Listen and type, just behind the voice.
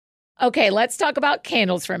Okay, let's talk about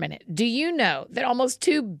candles for a minute. Do you know that almost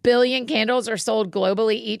 2 billion candles are sold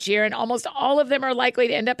globally each year, and almost all of them are likely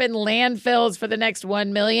to end up in landfills for the next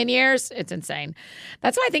 1 million years? It's insane.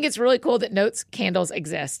 That's why I think it's really cool that Notes candles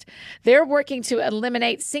exist. They're working to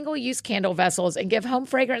eliminate single-use candle vessels and give home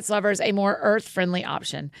fragrance lovers a more earth-friendly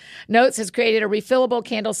option. Notes has created a refillable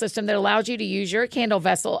candle system that allows you to use your candle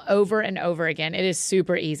vessel over and over again. It is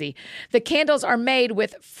super easy. The candles are made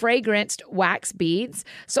with fragranced wax beads,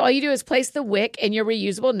 so all you do is place the wick in your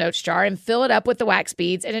reusable Notes jar and fill it up with the wax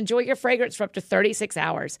beads and enjoy your fragrance for up to 36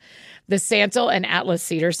 hours. The Santal and Atlas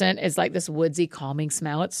cedar scent is like this woodsy, calming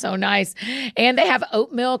smell. It's so nice. And they have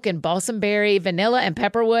oat milk and balsam berry, vanilla and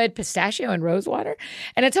pepperwood, pistachio and rosewater,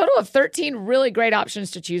 and a total of 13 really great options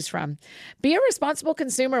to choose from. Be a responsible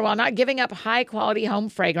consumer while not giving up high-quality home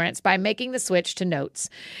fragrance by making the switch to Notes.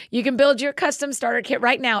 You can build your custom starter kit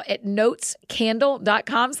right now at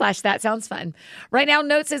notescandle.com/thatsoundsfun. Right now,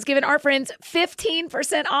 Notes is giving our friends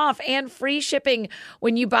 15% off and free shipping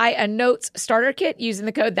when you buy a Notes starter kit using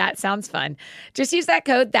the code ThatSoundsFun. Just use that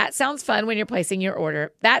code ThatSoundsFun when you're placing your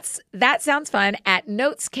order. That's That Sounds Fun at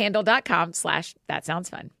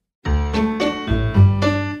notescandle.com/thatsoundsfun.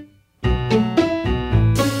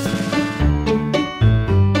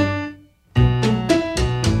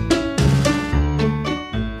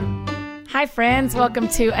 Hi, friends. Welcome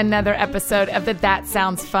to another episode of the That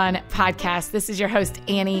Sounds Fun podcast. This is your host,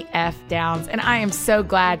 Annie F. Downs, and I am so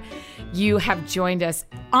glad you have joined us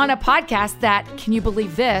on a podcast that, can you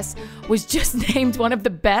believe this, was just named one of the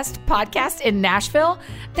best podcasts in Nashville?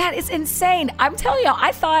 That is insane. I'm telling you,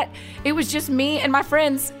 I thought it was just me and my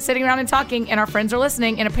friends sitting around and talking, and our friends are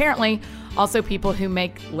listening, and apparently also people who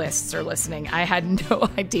make lists are listening. I had no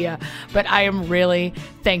idea, but I am really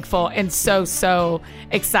thankful and so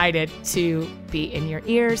excited to be in your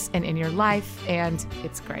ears and in your life, and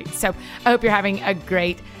it's great. So I hope you're having a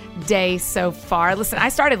great day so far. Listen, I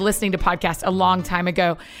started listening to podcasts a long time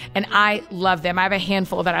ago, and I love them. I have a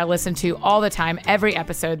handful that I listen to all the time, every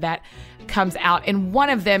episode that comes out, and one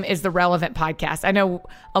of them is the Relevant Podcast. I know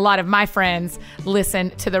a lot of my friends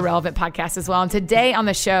listen to the Relevant Podcast as well, and today on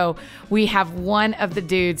the show, we have one of the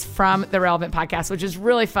dudes from the Relevant Podcast, which is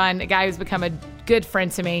really fun, a guy who's become a good friend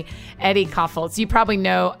to me, Eddie Kaufholz. You probably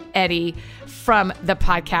know Eddie from the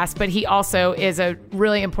podcast, but he also is a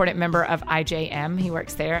really important member of IJM. He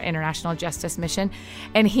works there, International Justice Mission,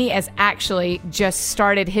 and he has actually just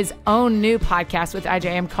started his own new podcast with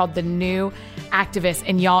IJM called The New Activist.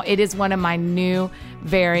 And y'all, it is one of my new,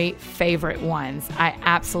 very favorite ones. I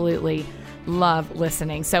absolutely love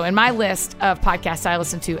listening. So in my list of podcasts I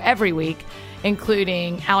listen to every week,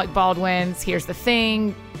 including Alec Baldwin's Here's the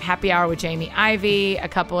Thing, Happy Hour with Jamie Ivey, a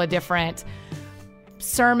couple of different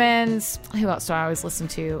sermons. Who else do I always listen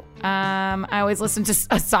to? I always listen to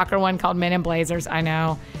a soccer one called Men in Blazers. I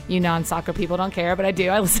know you non-soccer people don't care, but I do.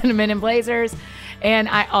 I listen to Men in Blazers, and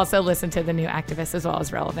I also listen to The New Activist as well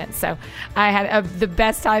as Relevant. So I had the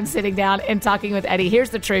best time sitting down and talking with Eddie. Here's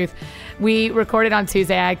the truth. We recorded on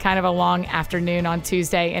Tuesday. I had kind of a long afternoon on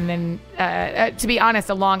Tuesday, and then, to be honest,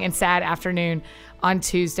 a long and sad afternoon on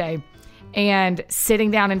Tuesday. And sitting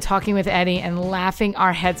down and talking with Eddie and laughing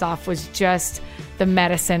our heads off was just the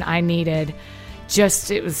medicine I needed.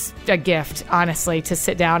 It was a gift, honestly, to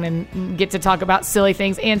sit down and get to talk about silly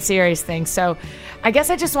things and serious things. So I guess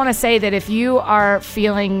I just want to say that if you are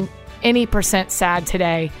feeling any percent sad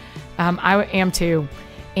today, I am too.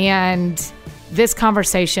 And this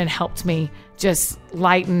conversation helped me just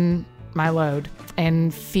lighten my load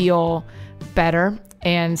and feel better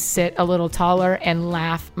and sit a little taller and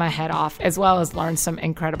laugh my head off, as well as learn some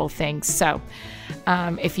incredible things. So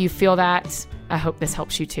if you feel that, I hope this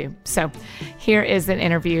helps you too. So here is an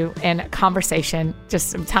interview and a conversation, just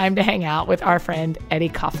some time to hang out with our friend Eddie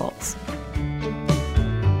Kaufholz.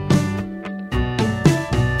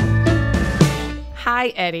 Hi,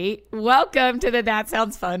 Eddie. Welcome to the That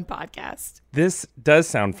Sounds Fun podcast. This does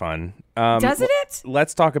sound fun. Doesn't it?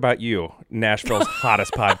 Let's talk about you, Nashville's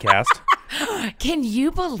hottest podcast. Can you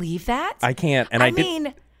believe that? I can't. And I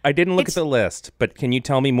didn't look at the list, but can you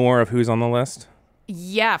tell me more of who's on the list?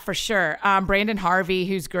 Yeah, for sure. Brandon Harvey,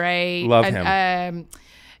 who's great. Love him.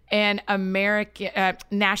 An American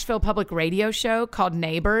Nashville public radio show called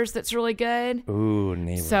Neighbors that's really good. Ooh,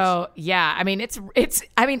 Neighbors. So, yeah, I mean,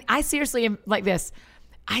 I seriously am like this.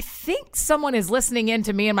 I think someone is listening in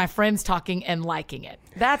to me and my friends talking and liking it.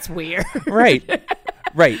 That's weird. Right.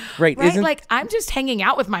 Right. Like, I'm just hanging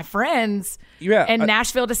out with my friends. Yeah. And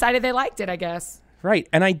Nashville decided they liked it, I guess. Right.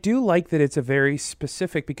 And I do like that it's a very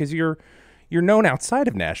specific, because you're known outside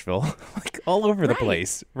of Nashville, like all over the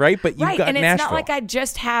place, right? But you've got and Nashville. It's not like I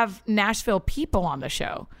just have Nashville people on the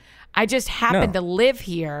show. I just happen to live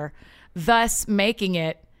here, thus making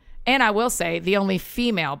it, and I will say, the only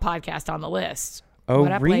female podcast on the list. Oh,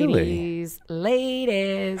 what up, really?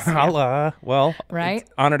 Ladies. Holla. Well, right?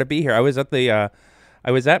 It's honor to be here. I was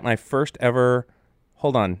at my first ever.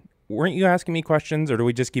 Hold on. Weren't you asking me questions, or do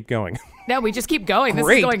we just keep going? No, we just keep going. This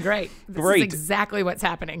is going great. This is exactly what's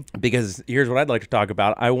happening. Because here's what I'd like to talk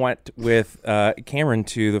about. I went with Cameron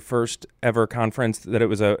to the first ever conference that it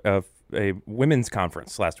was a women's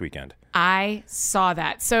conference last weekend. I saw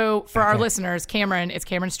that. So for our listeners, it's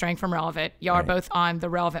Cameron Strang from Relevant. Y'all are both on the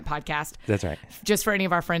Relevant podcast. That's right. Just for any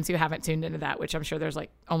of our friends who haven't tuned into that, which I'm sure there's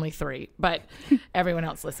like only 3, but everyone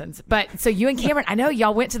else listens. But so you and Cameron, I know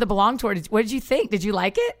y'all went to the Belong Tour. What did you think? Did you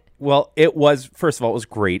like it? Well, it was, first of all, it was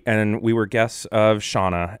great. And we were guests of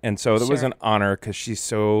Shauna. And so it was an honor because she's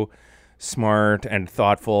so smart and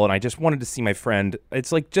thoughtful. And I just wanted to see my friend.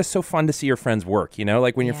 It's like just so fun to see your friend's work, you know,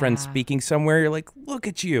 like when your friend's speaking somewhere, you're like, look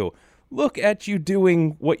at you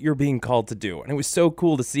doing what you're being called to do. And it was so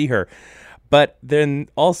cool to see her. But then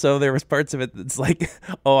also there was parts of it that's like,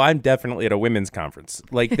 oh, I'm definitely at a women's conference.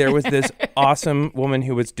 Like there was this awesome woman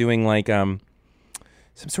who was doing like some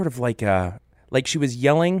sort of like she was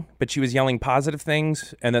yelling, but she was yelling positive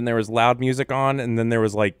things. And then there was loud music on. And then there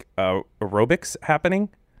was like aerobics happening.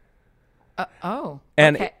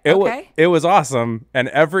 And it was awesome. And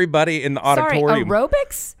everybody in the auditorium. Sorry,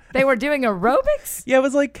 aerobics? They were doing aerobics? Yeah, it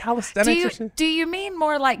was like calisthenics. Do you mean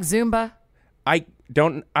more like Zumba?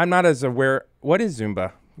 I'm not as aware. What is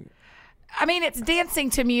Zumba? I mean, it's dancing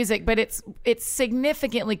to music, but it's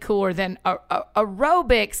significantly cooler than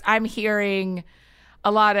aerobics. I'm hearing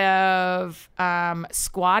a lot of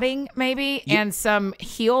squatting maybe and some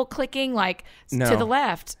heel clicking, like to the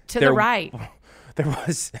left, to the right. There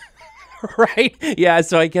was... Right. Yeah.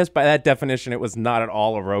 So I guess by that definition, it was not at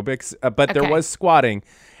all aerobics, but there was squatting.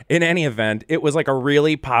 In any event, it was like a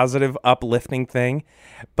really positive, uplifting thing.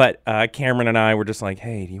 But Cameron and I were just like,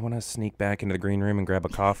 hey, do you want to sneak back into the green room and grab a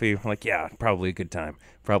coffee? We're like, yeah, probably a good time.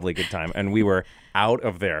 And we were out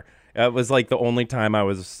of there. It was like the only time I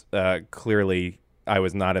was I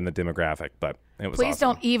was not in the demographic, but it was Please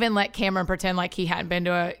awesome. Don't even let Cameron pretend like he hadn't been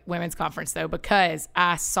to a women's conference, though, because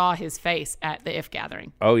I saw his face at the IF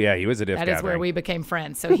gathering. Oh, yeah, he was at IF gathering. That is where we became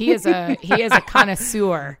friends. So he is a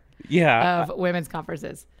connoisseur of women's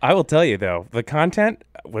conferences. I will tell you, though, the content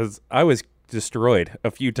I was destroyed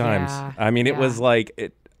a few times. Yeah, I mean, it was like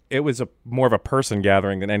it was more of a person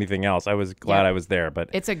gathering than anything else. I was glad I was there, but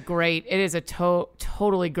it is a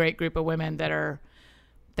totally great group of women that are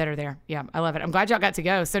there. Yeah, I love it. I'm glad y'all got to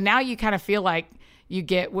go. So now you kind of feel like you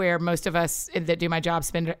get where most of us that do my job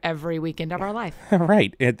spend every weekend of our life.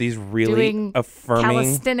 Right. At these really doing affirming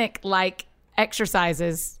calisthenic-like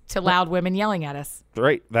exercises to loud women yelling at us.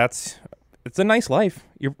 Right. It's a nice life.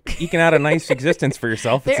 You're eking out a nice existence for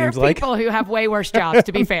yourself, it seems like. There are people who have way worse jobs,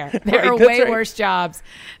 to be fair. There are way worse jobs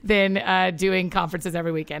than doing conferences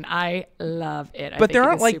every weekend. I love it. But there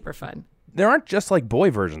aren't super fun. There aren't just like boy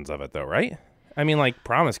versions of it, though, right? I mean, like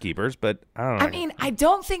Promise Keepers, but I don't know. I mean, I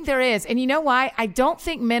don't think there is. And you know why? I don't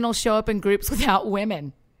think men will show up in groups without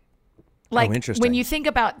women. Like, interesting. When you think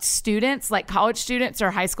about students, like college students or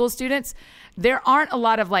high school students, there aren't a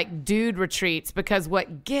lot of like dude retreats, because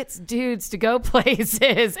what gets dudes to go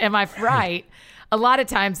places, am I right, a lot of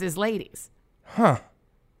times is ladies. Huh.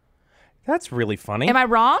 That's really funny. Am I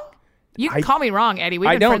wrong? You can call me wrong, Eddie.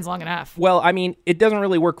 We've been friends long enough. Well, I mean, it doesn't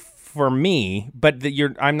really work for me, but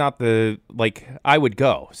I'm not I would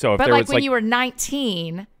go. So if but there like was when you were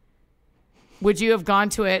 19, would you have gone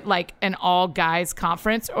to it like an all guys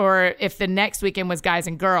conference, or if the next weekend was guys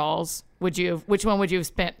and girls, which one would you have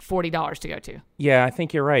spent $40 to go to? Yeah, I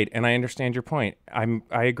think you're right, and I understand your point.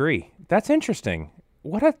 I agree. That's interesting.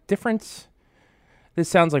 What a difference. This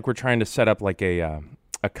sounds like we're trying to set up like a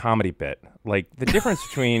comedy bit. Like the difference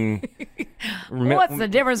between what's the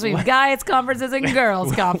difference between guys conferences and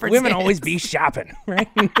girls conferences? Women always be shopping, right?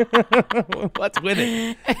 What's with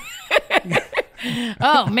it?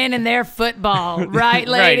 Oh, men and their football, right,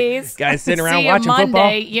 ladies? Right. Guys sitting around See watching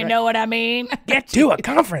Monday, football. You know what I mean? Get to a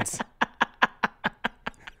conference.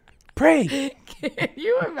 Pray. Can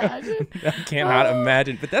you imagine? I cannot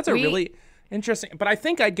imagine. But that's a really interesting. But I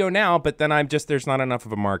think I'd go now, but then there's not enough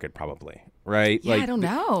of a market probably, right? Yeah, I don't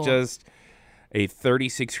know. Just a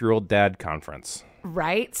 36-year-old dad conference.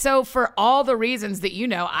 Right? So for all the reasons that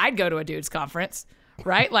I'd go to a dude's conference,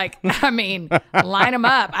 right? Like, I mean, line them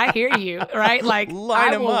up. I hear you, right? Like,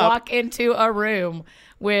 I will walk into a room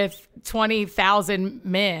with 20,000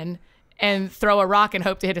 men and throw a rock and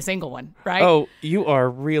hope to hit a single one, right? Oh, you are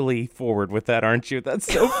really forward with that, aren't you? That's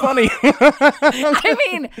so funny. I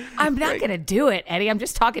mean, I'm not going to do it, Eddie. I'm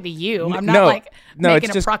just talking to you. I'm not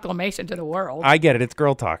making a proclamation to the world. I get it. It's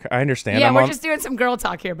girl talk. I understand. Yeah, we're just doing some girl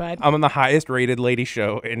talk here, bud. I'm on the highest rated lady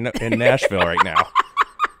show in Nashville right now.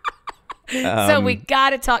 So we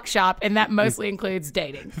got to talk shop, and that mostly includes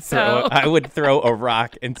dating. So I would throw a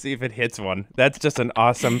rock and see if it hits one. That's just an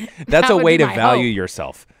awesome, that's a way to value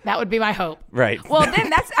yourself. That would be my hope. Right. Well, then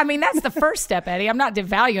that's the first step, Eddie. I'm not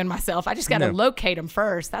devaluing myself. I just got to locate them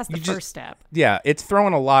first. That's the first step. Yeah, it's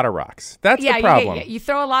throwing a lot of rocks. That's the problem. You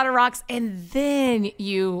throw a lot of rocks, and then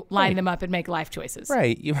you line them up and make life choices.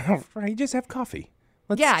 Right. You just have coffee.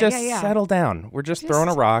 Let's settle down. We're just throwing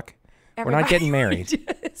a rock. We're not getting married.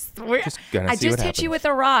 I just hit you with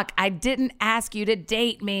a rock. I didn't ask you to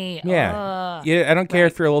date me. Yeah. I don't care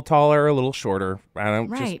if you're a little taller or a little shorter. I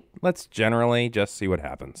don't. Let's generally just see what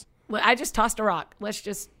happens. Well, I just tossed a rock. Let's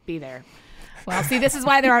just be there. Well, see, this is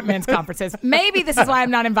why there aren't men's conferences. Maybe this is why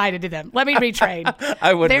I'm not invited to them. Let me retrade.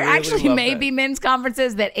 There actually may be men's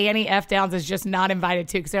conferences that Annie F. Downs is just not invited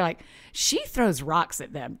to because they're like, she throws rocks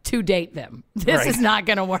at them to date them. This is not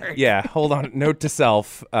going to work. Yeah, hold on. Note to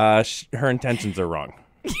self, her intentions are wrong.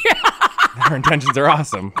 Her intentions are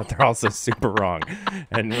awesome, but they're also super wrong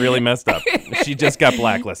and really messed up. She just got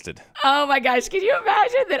blacklisted. Oh my gosh. Can you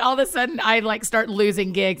imagine that all of a sudden I start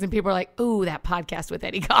losing gigs and people are like, ooh, that podcast with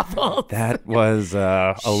Eddie Koppel. That was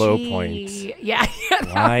a low point. Yeah.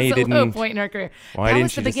 That was a low point in her career. Why that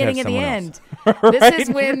was the beginning of the end. This is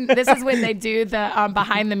when they do the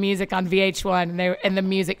behind the music on VH1 and the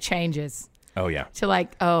music changes. Oh, yeah. To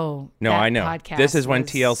no, I know. This is when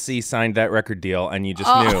TLC signed that record deal, and you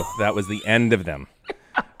just knew that was the end of them,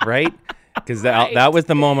 right? Because that was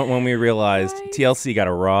the moment when we realized TLC got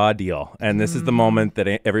a raw deal. And this is the moment that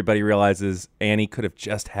everybody realizes Annie could have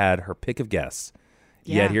just had her pick of guests.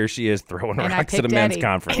 Yeah. Yet here she is throwing rocks at a men's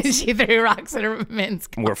conference. And she threw rocks at a men's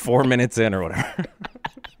conference. We're 4 minutes in or whatever.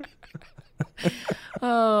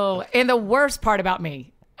 Oh, and the worst part about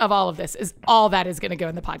me of all of this is all that is going to go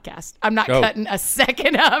in the podcast. I'm not cutting a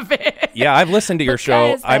second of it. Yeah, I've listened to your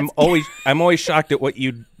show. I'm always shocked at what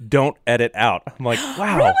you don't edit out. I'm like,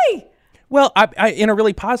 wow. Really? Well, I in a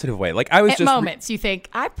really positive way. Like I was at just moments you think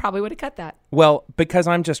I probably would have cut that. Well, because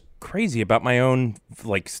I'm just crazy about my own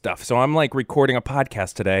stuff. So I'm recording a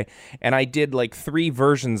podcast today, and I did 3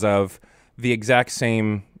 versions of the exact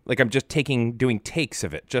same. I'm just doing takes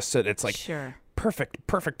of it, just so it's sure. Perfect.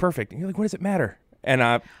 And you're like, what does it matter?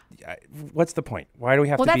 And what's the point? Why do we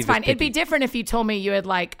have to be this that's fine. picky? It'd be different if you told me you had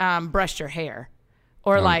brushed your hair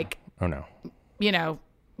or oh no,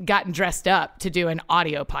 gotten dressed up to do an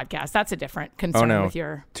audio podcast. That's a different concern with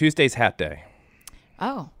your Tuesday's hat day.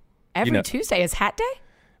 Oh, every Tuesday is hat day?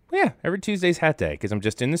 Yeah, every Tuesday's hat day because I'm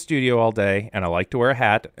just in the studio all day and I like to wear a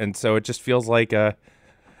hat. And so it just feels like why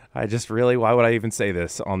would I even say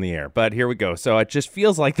this on the air? But here we go. So it just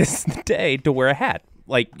feels like this is the day to wear a hat.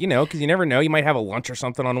 Because you never know. You might have a lunch or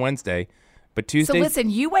something on Wednesday. But Tuesday. So listen,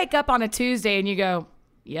 you wake up on a Tuesday and you go,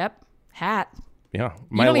 yep, hat. Yeah.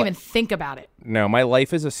 You don't even think about it. No, my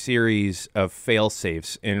life is a series of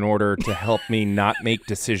fail-safes in order to help me not make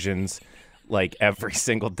decisions every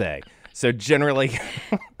single day. So generally,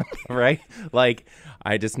 right?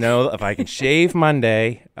 I just know if I can shave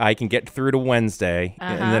Monday, I can get through to Wednesday.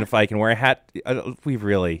 And then if I can wear a hat,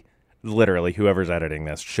 literally, whoever's editing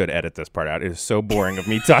this should edit this part out. It is so boring of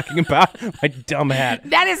me talking about my dumb hat.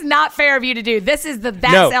 That is not fair of you to do. This is the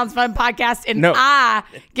Sounds Fun podcast, and I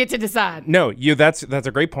get to decide. No, that's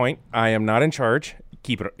a great point. I am not in charge.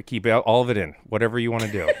 Keep all of it in. Whatever you want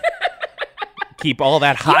to do. Keep all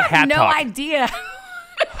that hot hat talk. No idea.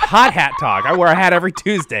 Hot hat talk. I wear a hat every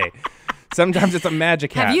Tuesday. Sometimes it's a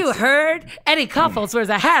magic hat. Have you heard? Eddie Koppel wears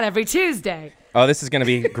a hat every Tuesday. Oh, this is going to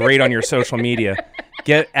be great on your social media.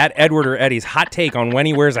 Get at Edward or Eddie's hot take on when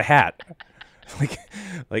he wears a hat.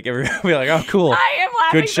 Everybody will be like, oh, cool. I am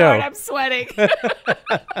laughing good show. Hard. I'm sweating.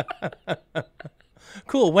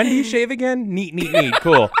 Cool. When do you shave again? Neat.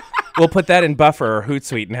 Cool. We'll put that in Buffer or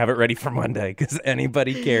Hootsuite and have it ready for Monday because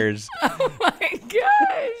anybody cares. Oh, my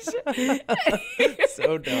gosh.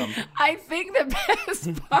 So dumb. I think the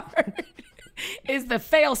best part is the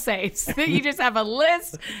fail-safes. That you just have a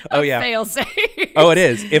list of fail-safes. Oh, it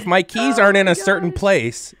is. If my keys aren't in a certain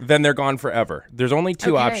place, then they're gone forever. There's only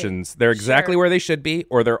 2 options. They're exactly where they should be,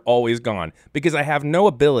 or they're always gone. Because I have no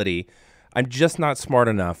ability. I'm just not smart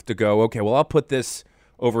enough to go, okay, well, I'll put this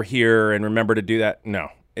over here and remember to do that. No.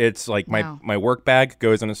 It's my work bag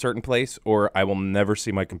goes in a certain place, or I will never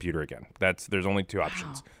see my computer again. There's only 2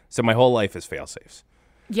 options. So my whole life is fail-safes.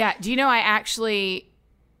 Yeah. Do you know I actually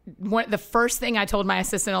the first thing I told my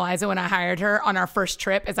assistant Eliza when I hired her on our first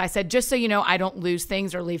trip is I said, just so you know, I don't lose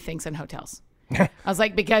things or leave things in hotels. I was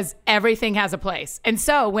like, because everything has a place. And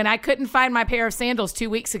so when I couldn't find my pair of sandals 2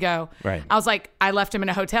 weeks ago, Right. I was like, I left them in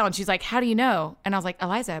a hotel. And she's like, how do you know? And I was like,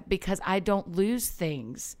 Eliza, because I don't lose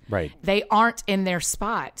things. Right. They aren't in their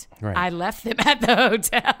spot. Right. I left them at the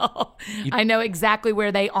hotel. I know exactly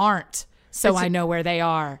where they aren't. So I know where they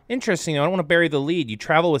are. Interesting. I don't want to bury the lead. You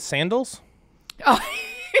travel with sandals? Oh,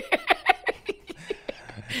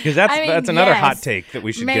 Because that's another yes. hot take that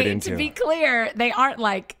we should get into. To be clear, they aren't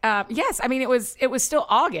like, yes, I mean, it was still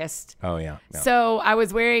August. Oh, yeah. So I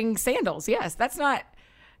was wearing sandals. Yes, that's not,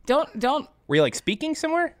 don't. Were you like speaking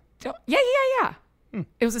somewhere? Yeah.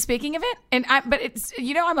 It was a speaking event. But it's,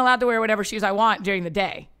 I'm allowed to wear whatever shoes I want during the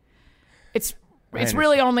day. It's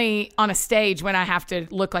really only on a stage when I have to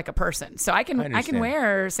look like a person. So I can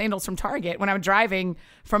wear sandals from Target when I'm driving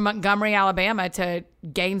from Montgomery, Alabama to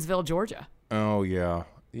Gainesville, Georgia. Oh, yeah.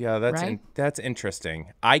 Yeah, that's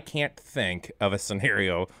interesting. I can't think of a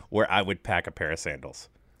scenario where I would pack a pair of sandals.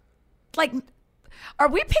 Like, are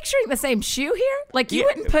we picturing the same shoe here? Like, you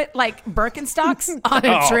wouldn't put, like, Birkenstocks on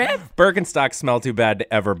a trip? Birkenstocks smell too bad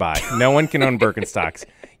to ever buy. No one can own Birkenstocks.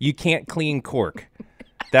 You can't clean cork.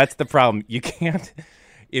 That's the problem. You can't.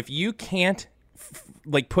 If you can't,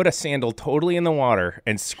 put a sandal totally in the water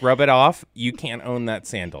and scrub it off, you can't own that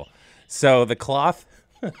sandal. So the cloth...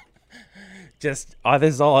 this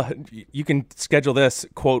is all, you can schedule this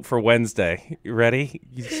quote for Wednesday. You ready?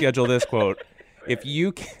 You schedule this quote. If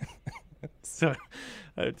you can, so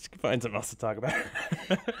let's find something else to talk about.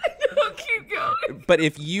 Keep going. But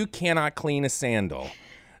if you cannot clean a sandal,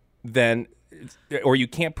 then, or you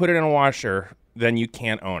can't put it in a washer, then you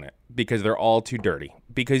can't own it because they're all too dirty.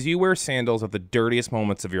 Because you wear sandals at the dirtiest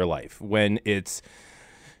moments of your life when it's,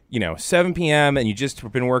 7 p.m. and you just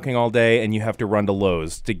have been working all day and you have to run to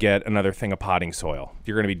Lowe's to get another thing of potting soil.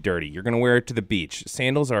 You're going to be dirty. You're going to wear it to the beach.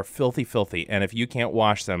 Sandals are filthy, filthy. And if you can't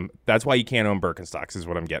wash them, that's why you can't own Birkenstocks is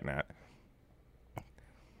what I'm getting at.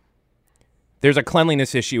 There's a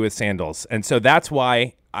cleanliness issue with sandals. And so that's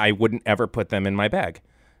why I wouldn't ever put them in my bag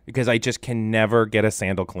because I just can never get a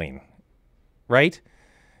sandal clean. Right?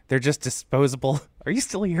 They're just disposable. Are you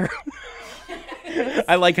still here?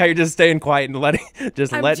 I like how you're just staying quiet and letting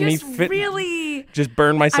me fit. Just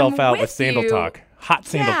burn myself out with sandal talk. Hot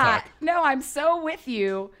sandal talk. No, I'm so with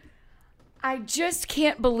you. I just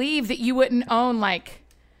can't believe that you wouldn't own I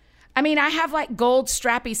have gold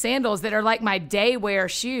strappy sandals that are like my day wear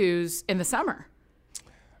shoes in the summer.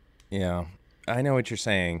 Yeah, I know what you're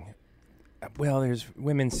saying. Well, there's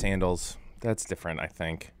women's sandals. That's different, I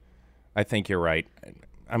think. I think you're right.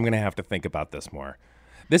 I'm going to have to think about this more.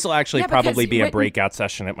 This will actually probably be a breakout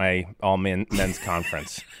session at my all-men's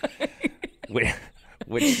conference.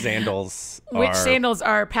 Which sandals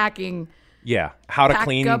are packing? Yeah, how to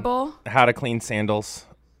clean sandals.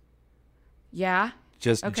 Yeah.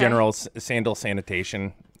 Just general sandal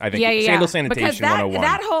sanitation. I think sandal sanitation because 101.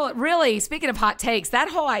 That whole, really, speaking of hot takes, that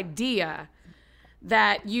whole idea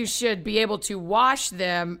that you should be able to wash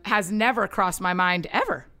them has never crossed my mind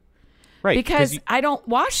ever. Right. Because I don't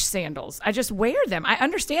wash sandals. I just wear them. I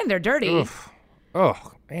understand they're dirty. Oof. Oh,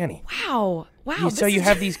 Annie. Wow. So you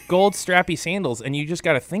have these gold strappy sandals, and you just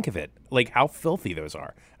got to think of it, like how filthy those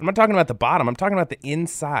are. I'm not talking about the bottom. I'm talking about the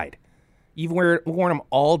inside. You've worn them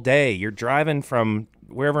all day. You're driving from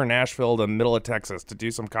wherever in Nashville to middle of Texas to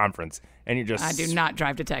do some conference, and you're just... I do not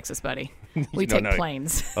drive to Texas, buddy. We take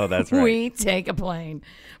planes. Oh, that's right. We take a plane.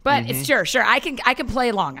 But it's sure. I can play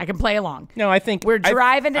along. No, I think... We're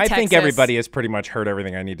driving to Texas. I think everybody has pretty much heard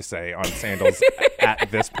everything I need to say on sandals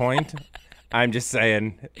at this point. I'm just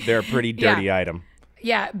saying they're a pretty dirty item.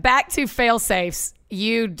 Yeah, back to fail-safes.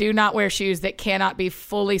 You do not wear shoes that cannot be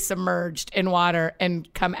fully submerged in water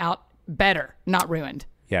and come out better, not ruined.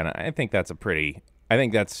 Yeah, and I think that's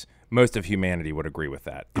most of humanity would agree with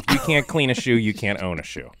that. If you can't clean a shoe, you can't own a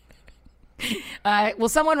shoe. Will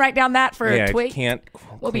someone write down that for a tweet?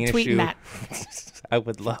 We'll be tweeting that. I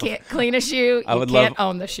would love. Can't clean a shoe. You can't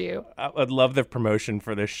own the shoe. I would love the promotion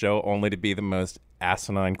for this show only to be the most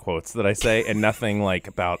asinine quotes that I say, and nothing like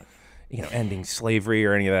about ending slavery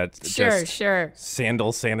or any of that. Sure.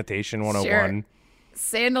 Sandal sanitation 101. Sure.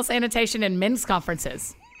 Sandal sanitation in men's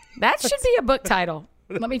conferences. That should be a book title.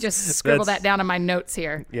 Let me just scribble that down in my notes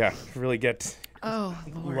here. Yeah, really get. Oh,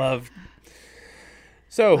 Lord. Love.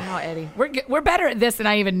 So. Wow, Eddie, we're better at this than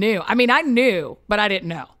I even knew. I mean, I knew, but I didn't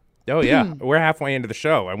know. Oh, yeah. We're halfway into the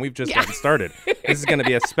show, and we've just gotten started. This is going to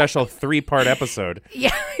be a special 3-part episode.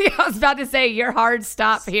 Yeah, I was about to say your hard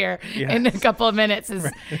stop here in a couple of minutes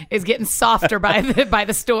is getting softer by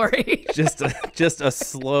the story. Just a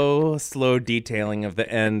slow detailing of the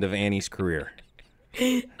end of Annie's career.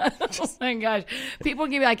 Oh my gosh. People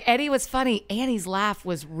can be like, Eddie was funny. Annie's laugh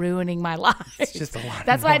was ruining my life. It's just a lot.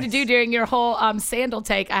 That's what I had to do during your whole sandal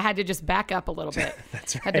take. I had to just back up a little bit.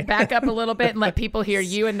 That's right. Had to back up a little bit and let people hear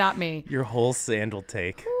you and not me. Your whole sandal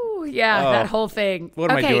take. Ooh, yeah, that whole thing. What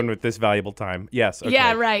am I doing with this valuable time? Yes. Okay.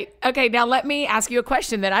 Yeah, right. Okay, now let me ask you a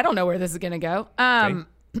question that I don't know where this is going to go.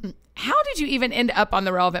 How did you even end up on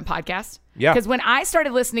the Relevant podcast? Yeah. Because when I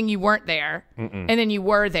started listening, you weren't there, and then you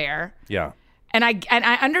were there. Yeah. And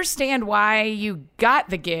I understand why you got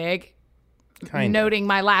the gig, noting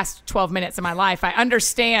my last 12 minutes of my life. I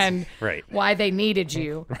understand why they needed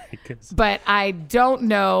you. But I don't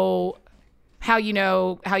know how you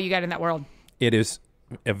got in that world. It is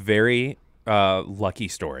a very lucky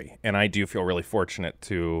story. And I do feel really fortunate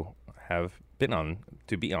to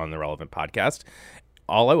be on the Relevant podcast.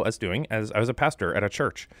 All I was doing as I was a pastor at a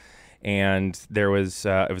church. And there was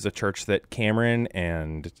it was a church that Cameron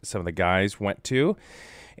and some of the guys went to.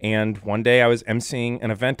 And one day I was emceeing an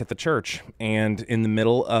event at the church, and in the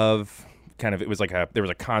middle of there was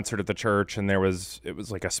a concert at the church, and it was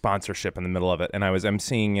like a sponsorship in the middle of it. And I was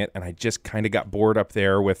emceeing it, and I just kind of got bored up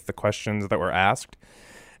there with the questions that were asked.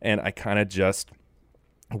 And I kind of just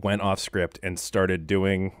went off script and started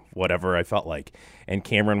doing whatever I felt like. And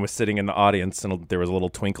Cameron was sitting in the audience, and there was a little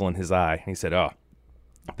twinkle in his eye. And he said, "Oh,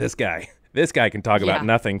 this guy can talk about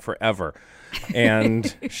nothing forever."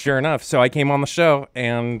 And sure enough, so I came on the show,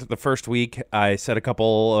 and the first week I said a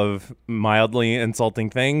couple of mildly insulting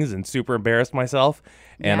things and super embarrassed myself.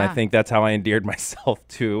 And I think that's how I endeared myself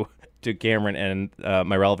to Cameron and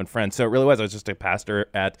my Relevant friends. So it really was. I was just a pastor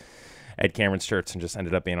at Cameron's church and just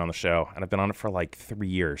ended up being on the show. And I've been on it for like 3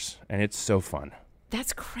 years, and it's so fun.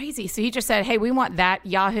 That's crazy. So he just said, "Hey, we want that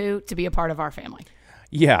Yahoo to be a part of our family."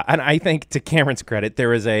 Yeah, and I think to Cameron's credit,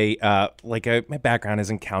 there is my background is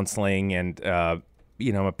in counseling, and I'm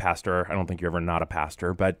a pastor. I don't think you're ever not a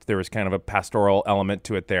pastor, but there was kind of a pastoral element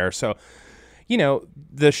to it there. So,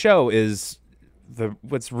 the show is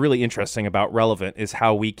what's really interesting about Relevant is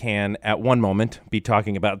how we can at one moment be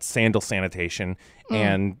talking about sandal sanitation,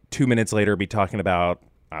 and 2 minutes later be talking about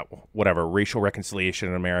racial reconciliation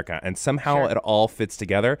in America, and somehow it all fits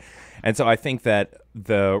together. And so I think that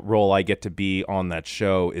the role I get to be on that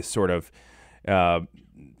show is sort of,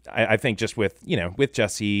 I think just with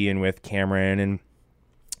Jesse and with Cameron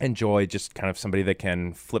and Joy, just kind of somebody that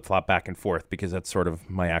can flip-flop back and forth, because that's sort of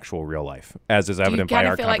my actual real life, as is evident by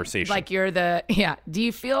our conversation. Like you're do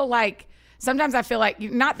you feel like, sometimes I feel like,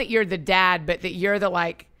 not that you're the dad, but that you're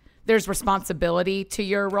the there's responsibility to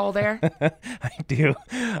your role there? I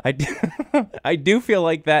do feel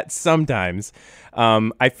like that sometimes.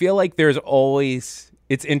 I feel like there's always,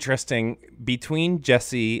 it's interesting, between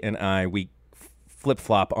Jesse and I, we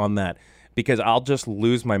flip-flop on that, because I'll just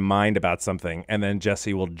lose my mind about something, and then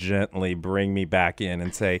Jesse will gently bring me back in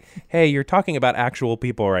and say, "Hey, you're talking about actual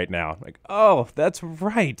people right now." Like, oh, that's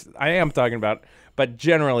right, I am talking about, but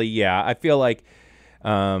generally, yeah, I feel like,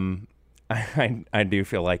 I do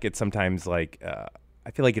feel like it's sometimes like,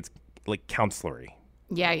 I feel like it's like counselory.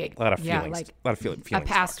 Yeah. A lot of feelings. Like a lot of feelings. A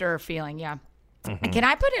pastor feeling, yeah. Mm-hmm. Can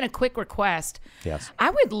I put in a quick request? Yes. I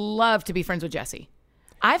would love to be friends with Jesse.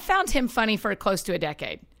 I found him funny for close to a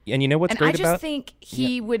decade. And you know what's great about? I just think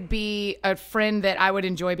he would be a friend that I would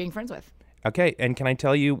enjoy being friends with. Okay, and can I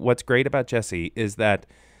tell you what's great about Jesse is that,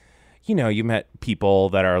 you met people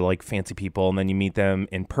that are like fancy people, and then you meet them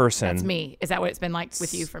in person. That's me. Is that what it's been like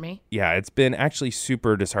with you for me? Yeah, it's been actually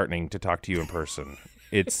super disheartening to talk to you in person.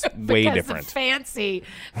 It's way different. The fancy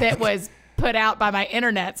that was put out by my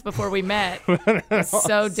internets before we met is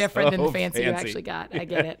so different than the fancy you actually got. I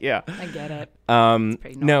get it. Yeah. I get it. It's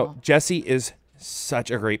pretty normal. No, Jesse is such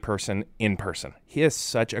a great person in person. He is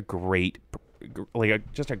such a great,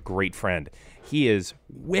 just a great friend. He is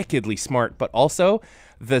wickedly smart, but also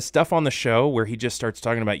the stuff on the show where he just starts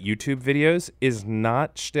talking about YouTube videos is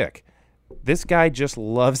not shtick. This guy just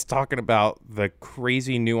loves talking about the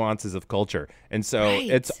crazy nuances of culture. And so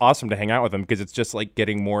it's awesome to hang out with him, because it's just like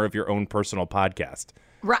getting more of your own personal podcast.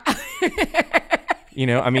 Right.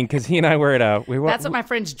 Because he and I were at that's what my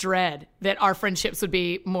friends dread, that our friendships would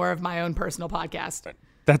be more of my own personal podcast.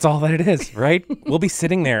 That's all that it is, right? We'll be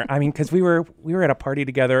sitting there. Because we were at a party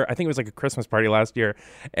together. I think it was like a Christmas party last year,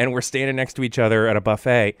 and we're standing next to each other at a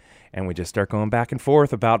buffet, and we just start going back and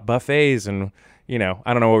forth about buffets, and I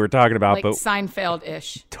don't know what we're talking about, like but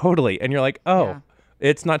Seinfeld-ish. Totally. And you're like, oh,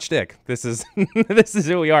 It's not shtick. This is this is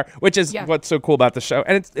who we are, which is what's so cool about the show.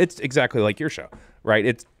 And it's exactly like your show,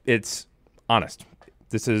 right? It's honest.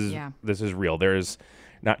 This is real. There's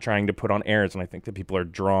not trying to put on airs, and I think that people are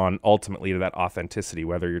drawn ultimately to that authenticity,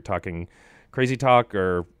 whether you're talking crazy talk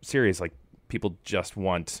or serious. Like, people just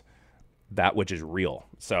want that which is real.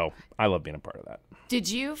 So I love being a part of that. Did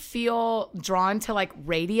you feel drawn to like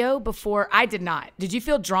radio before? I did not. Did you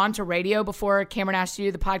feel drawn to radio before Cameron asked you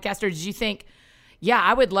to do the podcast, or did you think, yeah,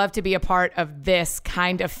 I would love to be a part of this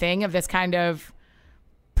kind of thing, of this kind of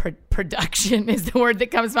production is the word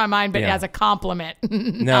that comes to my mind, but as a compliment,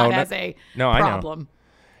 not as a problem.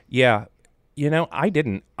 Yeah. I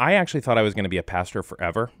didn't. I actually thought I was going to be a pastor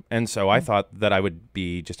forever. And so I thought that I would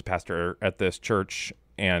be just a pastor at this church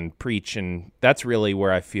and preach. And that's really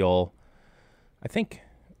where I feel, I think,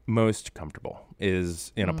 most comfortable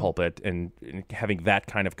is in a pulpit and having that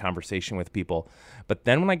kind of conversation with people. But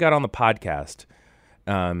then when I got on the podcast,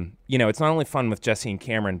 it's not only fun with Jesse and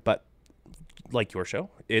Cameron, but like your show,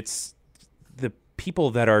 it's the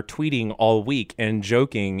people that are tweeting all week and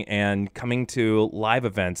joking and coming to live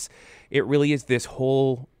events. It really is this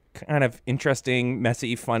whole kind of interesting,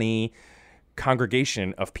 messy, funny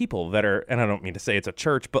congregation of people that are, and I don't mean to say it's a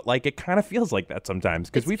church, but like it kind of feels like that sometimes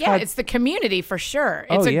because it's the community for sure.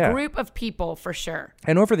 It's a group of people for sure.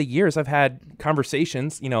 And over the years, I've had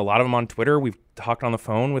conversations, a lot of them on Twitter. We've talked on the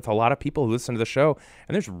phone with a lot of people who listen to the show,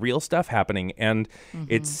 and there's real stuff happening. And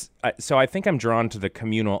so I think I'm drawn to the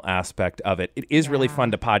communal aspect of it. It is really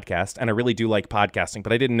fun to podcast, and I really do like podcasting,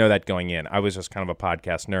 but I didn't know that going in. I was just kind of a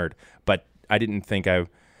podcast nerd, but I didn't think I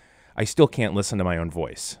still can't listen to my own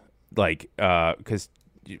voice. Like, because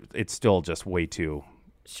it's still just way too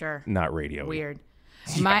not radio weird.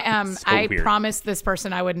 I promised this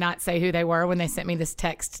person I would not say who they were when they sent me this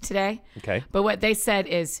text today. Okay. But what they said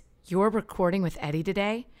is, "You're recording with Eddie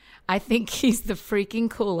today? I think he's the freaking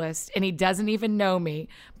coolest, and he doesn't even know me.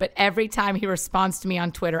 But every time he responds to me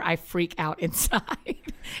on Twitter, I freak out inside."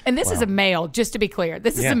 And this is a male, just to be clear.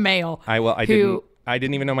 This is a male. I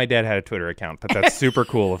didn't even know my dad had a Twitter account, but that's super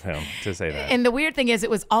cool of him to say that. And the weird thing is,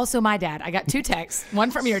 it was also my dad. I got 2 texts,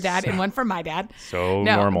 one from your dad and one from my dad. So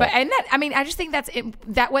normal. I just think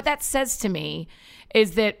that what that says to me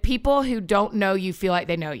is that people who don't know you feel like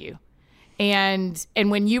they know you. And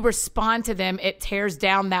when you respond to them, it tears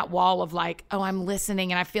down that wall of like, oh, I'm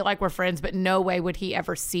listening and I feel like we're friends, but no way would he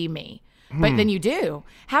ever see me. But then you do.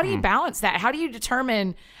 How do you balance that? How do you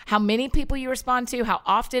determine how many people you respond to, how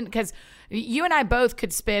often? Because you and I both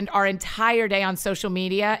could spend our entire day on social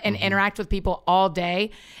media and interact with people all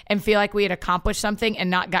day and feel like we had accomplished something and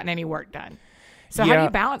not gotten any work done. So how do you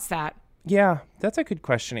balance that? Yeah, that's a good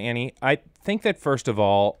question, Annie. I think that first of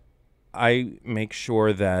all, I make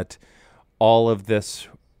sure that all of this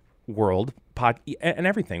world, and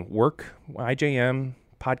everything, work, IJM,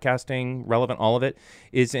 podcasting, relevant, all of it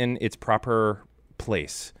is in its proper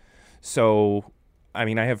place. So, I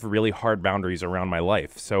mean, I have really hard boundaries around my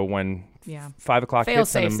life. So when 5 o'clock fail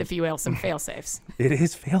hits, safes, if you will, some fail safes. It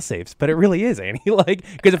is fail safes, but it really is, Annie.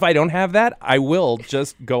 Because if I don't have that, I will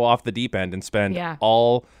just go off the deep end and spend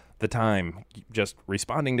all the time just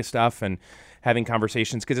responding to stuff and having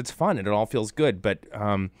conversations because it's fun and it all feels good. But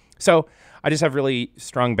so I just have really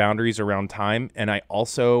strong boundaries around time, and I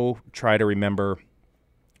also try to remember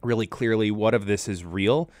really clearly what of this is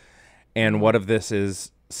real and what of this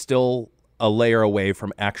is still a layer away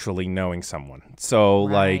from actually knowing someone. So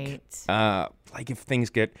like if things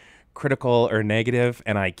get critical or negative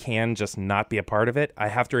and I can just not be a part of it, I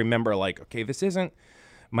have to remember like, okay, this isn't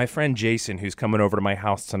my friend Jason who's coming over to my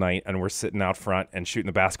house tonight and we're sitting out front and shooting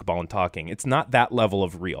the basketball and talking. It's not that level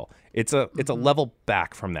of real. It's a level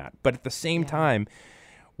back from that. But at the same time,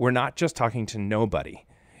 we're not just talking to nobody.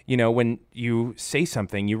 When you say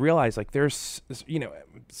something, you realize like there's,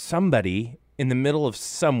 somebody in the middle of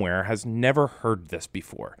somewhere has never heard this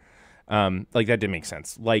before. Like that didn't make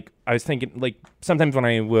sense. Like I was thinking, like sometimes when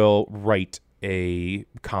I will write a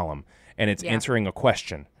column and it's answering a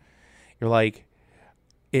question, you're like,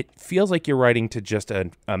 it feels like you're writing to just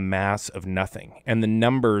a mass of nothing. And the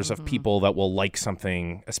numbers of people that will like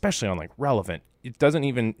something, especially on like relevant, it doesn't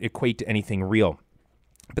even equate to anything real.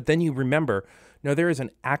 But then you remember, no, there is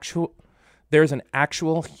an actual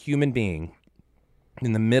human being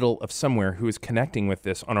in the middle of somewhere who is connecting with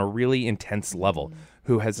this on a really intense level,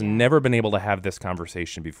 who has never been able to have this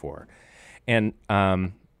conversation before. And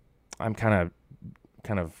I'm kind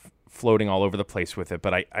of floating all over the place with it,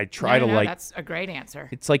 but I try to that's a great answer.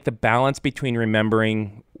 It's like the balance between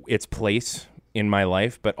remembering its place in my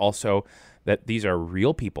life, but also that these are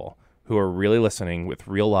real people who are really listening with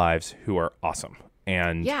real lives who are awesome.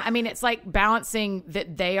 And yeah, I mean, it's like balancing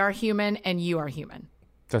that they are human and you are human.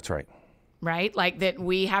 That's right. Right? Like that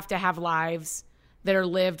we have to have lives that are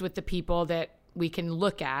lived with the people that we can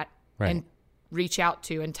look at and reach out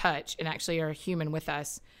to and touch and actually are human with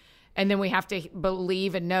us. And then we have to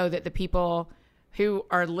believe and know that the people who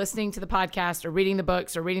are listening to the podcast or reading the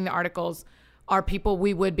books or reading the articles are people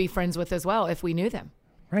we would be friends with as well if we knew them.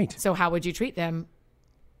 Right. So how would you treat them?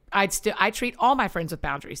 I treat all my friends with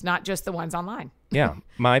boundaries, not just the ones online. Yeah.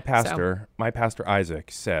 My pastor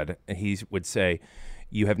Isaac said, he would say,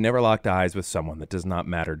 you have never locked eyes with someone that does not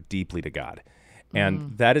matter deeply to God.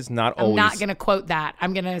 And that is not always. I'm not going to quote that.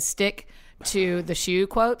 I'm going to stick to the shoe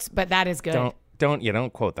quotes, but that is good.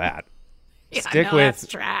 Don't quote that. Yeah, Stick no, with that's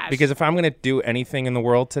trash. Because if I'm going to do anything in the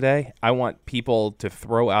world today, I want people to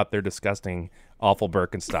throw out their disgusting, awful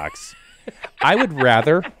Birkenstocks. I would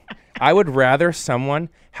rather someone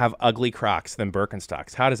have ugly Crocs than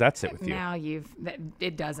Birkenstocks. How does that sit with you? Now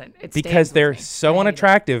it doesn't. It because they're so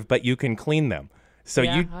unattractive, but you can clean them. So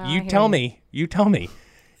Yeah, you tell me,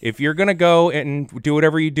 if you're going to go and do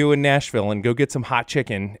whatever you do in Nashville and go get some hot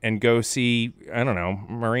chicken and go see, I don't know,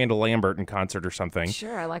 Miranda Lambert in concert or something.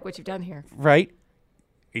 Sure, I like what you've done here. Right?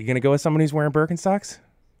 Are you going to go with someone who's wearing Birkenstocks?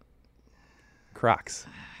 Crocs.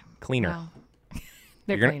 Cleaner. Well,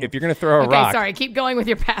 they're If you're going to throw a okay, rock. sorry. Keep going with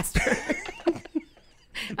your pastor.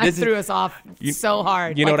 I threw us off so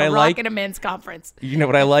hard. You know like what I a rock like? at a men's conference. You know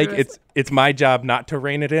what I like? threw us- It's my job not to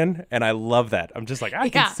rein it in, and I love that. I'm just like, I Yeah.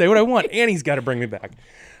 can say what I want. Annie's got to bring me back.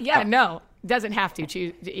 Yeah, no. Doesn't have to.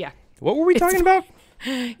 Choose. Yeah. What were we talking about?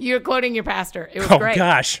 You're quoting your pastor. It was Oh, great.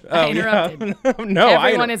 gosh. I Oh, interrupted. yeah. No,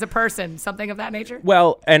 Everyone is a person. Something of that nature.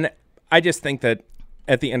 Well, and I just think that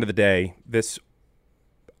at the end of the day, this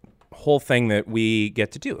whole thing that we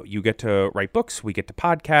get to do, you get to write books, we get to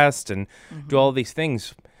podcast and do all of these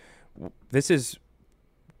things. This is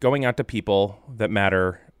going out to people that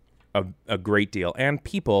matter a great deal and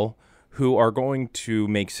people who are going to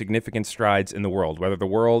make significant strides in the world, whether the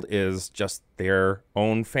world is just their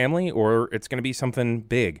own family or it's going to be something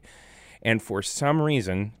big. And for some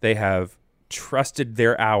reason, they have trusted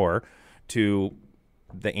their hour to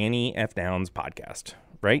the Annie F. Downs podcast,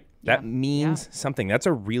 right? Yeah. That means something. That's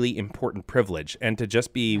a really important privilege. And to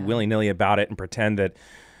just be willy-nilly about it and pretend that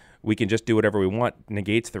we can just do whatever we want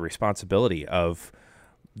negates the responsibility of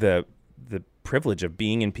the privilege of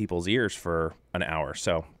being in people's ears for an hour.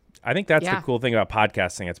 So I think that's the cool thing about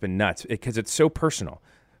podcasting. It's been nuts because it's so personal.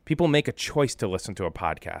 People make a choice to listen to a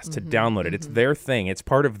podcast, to download it. It's their thing. It's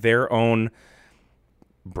part of their own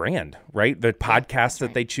brand, right? The podcasts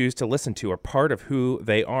that they choose to listen to are part of who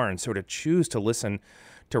they are. And so to choose to listen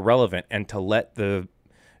to Relevant and to let the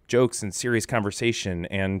jokes and serious conversation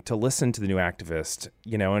and to listen to the New Activist,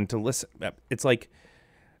 and to listen, it's like,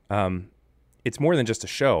 it's more than just a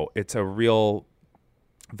show. It's a real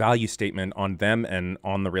value statement on them and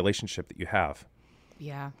on the relationship that you have.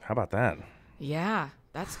 Yeah. How about that? Yeah.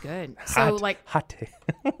 That's good. So hot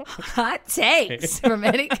hot takes from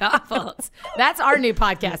Eddie Couples. That's our new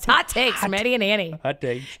podcast. Hot takes from Eddie and Annie. Hot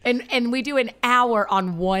takes. And we do an hour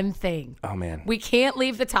on one thing. Oh man. We can't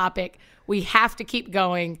leave the topic. We have to keep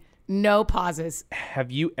going. No pauses.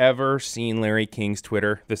 Have you ever seen Larry King's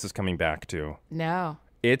Twitter? This is coming back to. No.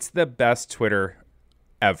 It's the best Twitter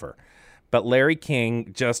ever. But Larry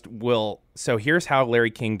King just will. So here's how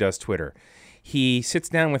Larry King does Twitter. He sits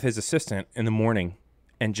down with his assistant in the morning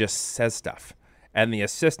and just says stuff. And the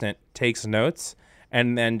assistant takes notes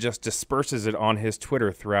and then just disperses it on his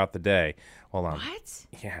Twitter throughout the day. Hold on. What?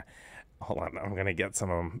 Yeah. Hold on. I'm going to get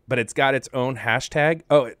some of them. But it's got its own hashtag.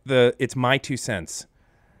 Oh, it's my 2 cents.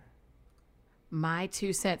 My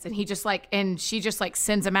 2 cents. And she just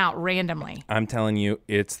sends them out randomly. I'm telling you,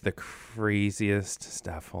 it's the craziest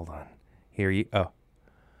stuff. Hold on. Here you.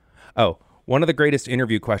 Oh, one of the greatest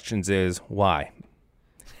interview questions is why?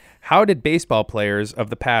 How did baseball players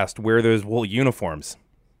of the past wear those wool uniforms?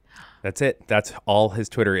 That's it. That's all his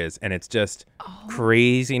Twitter is. And it's just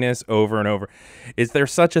craziness over and over. Is there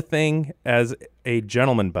such a thing as a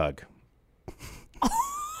gentleman bug?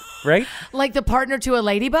 Right? Like the partner to a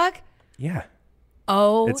ladybug? Yeah.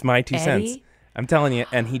 Oh, it's my 2 cents. I'm telling you.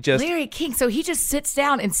 And he just... Larry King. So he just sits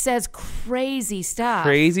down and says crazy stuff.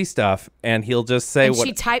 And he'll just say and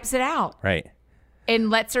she types it out. Right.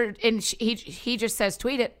 And lets her... And he just says,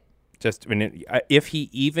 tweet it. Just if he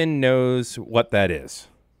even knows what that is.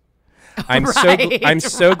 I'm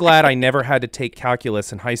so glad I never had to take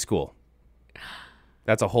calculus in high school.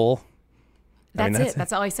 That's a whole. That's it.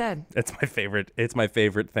 That's all I said. That's my favorite. It's my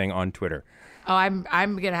favorite thing on Twitter. Oh, I'm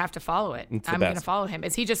gonna have to follow it. It's the I'm best. gonna follow him.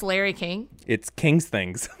 Is he just Larry King? It's King's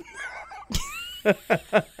Things.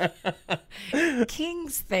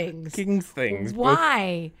 King's things. King's things.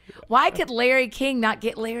 Why? Why could Larry King not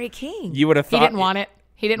get Larry King? You would have thought he didn't want it.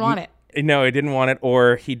 He didn't want it. No, he didn't want it,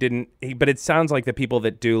 or he didn't. But it sounds like the people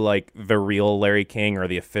that do like the real Larry King or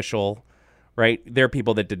the official, right? They're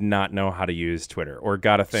people that did not know how to use Twitter or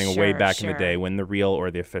got a thing way back in the day when the real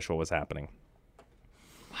or the official was happening.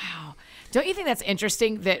 Wow. Don't you think that's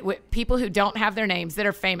interesting that people who don't have their names that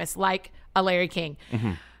are famous, like a Larry King,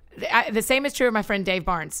 the same is true of my friend Dave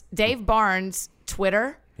Barnes. Dave Barnes'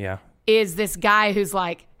 Twitter is this guy who's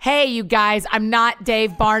like, hey, you guys, I'm not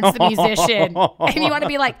Dave Barnes, the musician. And you want to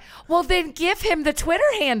be like, well, then give him the Twitter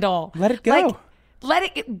handle. Let it go. Like,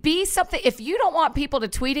 let it be something. If you don't want people to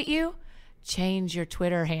tweet at you, change your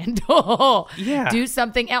Twitter handle. Yeah. Do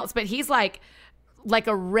something else. But he's like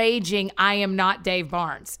a raging, I am not Dave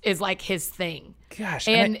Barnes is like his thing. Gosh.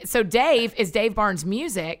 And so Dave is Dave Barnes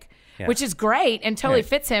music, which is great and totally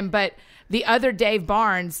fits him. But the other Dave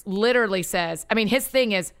Barnes literally says, I mean, his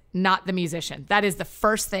thing is not the musician. That is the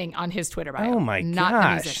first thing on his Twitter bio. Oh my gosh. Not the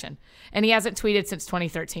musician. And he hasn't tweeted since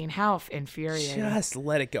 2013. How infuriating. Just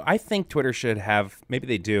let it go. I think Twitter should have, maybe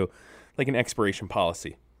they do, like an expiration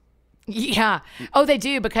policy. Yeah. Oh, they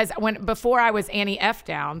do, because before I was Annie F.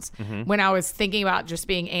 Downs, when I was thinking about just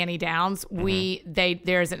being Annie Downs,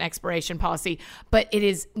 there's an expiration policy, but it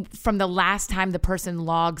is from the last time the person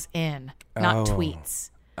logs in, not tweets.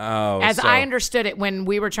 Oh, As I understood it when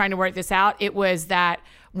we were trying to work this out, it was that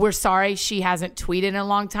we're sorry she hasn't tweeted in a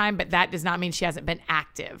long time, but that does not mean she hasn't been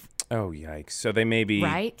active. Oh, yikes. So they may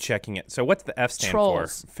be checking it. So what's the F stand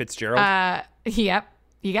Trolls. for? Fitzgerald? Yep.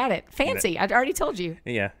 You got it. Fancy. I already told you.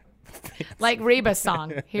 Yeah. Like Reba's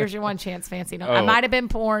song. Here's your one chance, Fancy. No, I might have been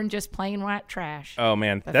porn, just plain white trash. Oh,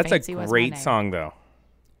 man. But That's a Fancy was my great name. song, though.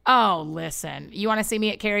 Oh, listen. You want to see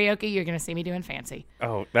me at karaoke? You're going to see me doing Fancy.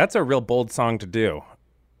 Oh, that's a real bold song to do.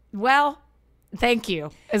 Well, thank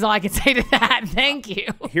you, is all I can say to that. Thank you.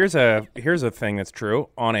 Here's a thing that's true.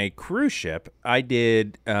 On a cruise ship, I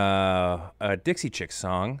did a Dixie Chicks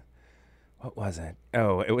song. What was it?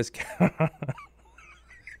 Oh, it was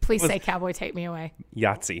Please say Cowboy Take Me Away.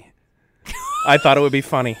 Yahtzee. I thought it would be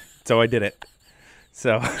funny, so I did it.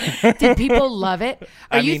 So Did people love it?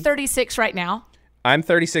 Are you 36 right now? I'm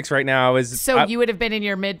 36 right now. You would have been in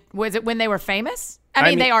your was it when they were famous? I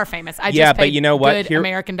mean, they are famous. I just yeah, paid but you know what? Good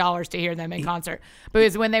American dollars to hear them in concert. But it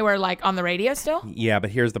was when they were like on the radio still? Yeah,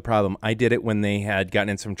 but here's the problem. I did it when they had gotten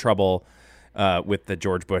in some trouble with the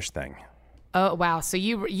George Bush thing. Oh, wow. So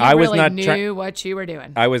you really knew what you were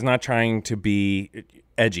doing. I was not trying to be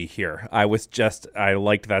edgy here. I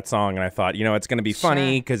liked that song, and I thought, it's going to be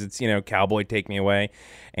funny because it's, Cowboy Take Me Away.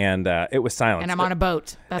 And it was silent. And I'm on a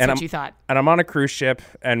boat. That's what you thought. And I'm on a cruise ship,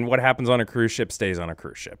 and what happens on a cruise ship stays on a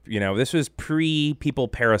cruise ship. This was pre-people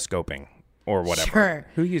periscoping or whatever. Sure.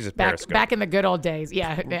 Who uses Periscope? Back in the good old days.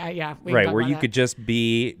 Yeah. Right, where you could just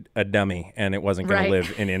be a dummy, and it wasn't going to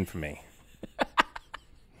live in infamy.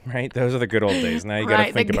 Right? Those are the good old days. Now you got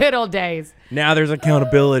to think about the good old days. Now there's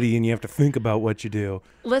accountability, and you have to think about what you do.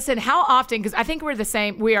 Listen, how often, because I think we are the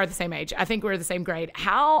same age. I think we're the same grade.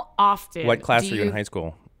 How often? What class were you in high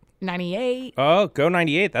school? 98. Oh, go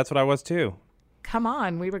 98. That's what I was too. Come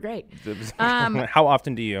on. We were great. How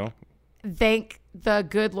often do you? Thank the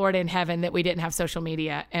good Lord in heaven that we didn't have social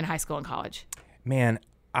media in high school and college. Man,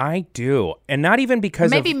 I do. And not even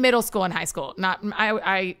because maybe middle school and high school.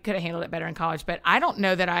 I could have handled it better in college, but I don't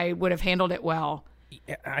know that I would have handled it well.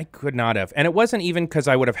 I could not have. And it wasn't even because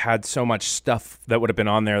I would have had so much stuff that would have been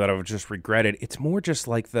on there that I would have just regretted. It's more just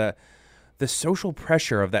like the social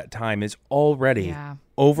pressure of that time is already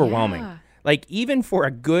overwhelming. Yeah. Like, even for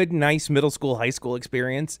a good, nice middle school, high school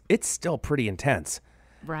experience, it's still pretty intense.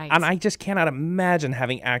 Right. And I just cannot imagine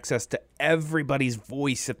having access to everybody's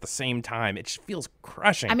voice at the same time. It just feels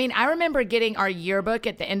crushing. I mean, I remember getting our yearbook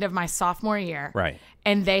at the end of my sophomore year. Right.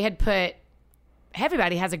 And they had put,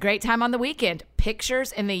 everybody has a great time on the weekend,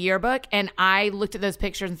 pictures in the yearbook. And I looked at those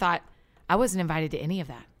pictures and thought, I wasn't invited to any of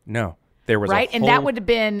that. No. There was and that would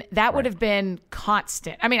have been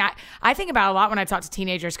constant. I mean, I think about it a lot when I talk to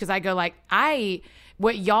teenagers, because I go like,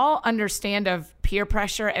 what y'all understand of peer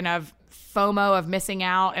pressure and of FOMO, of missing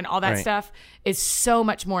out and all that stuff is so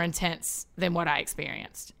much more intense than what I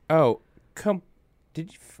experienced. Oh,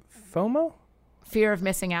 did you FOMO? Fear of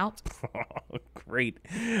missing out. Oh, great.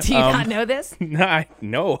 Do you not know this?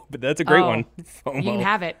 No, but that's a great one. FOMO. You can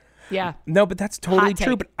have it. Yeah. No, but that's totally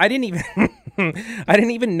true. But I didn't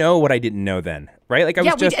even know what I didn't know then, right? Like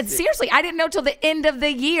seriously, I didn't know till the end of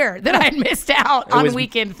the year that I had missed out on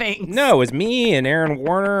weekend things. No, it was me and Aaron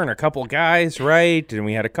Warner and a couple guys, right? And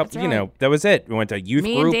we had a couple, that was it. We went to a youth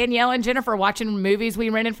group. Me and Danielle and Jennifer watching movies we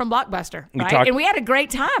rented from Blockbuster, right? And we had a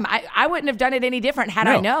great time. I wouldn't have done it any different had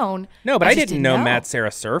I known. No, but I didn't know Matt Sarah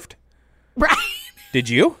surfed. Right. Did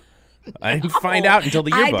you? I didn't find out until the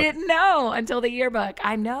yearbook. I didn't know until the yearbook.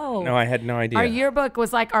 I know. No, I had no idea. Our yearbook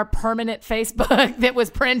was like our permanent Facebook that was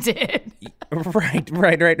printed. Right.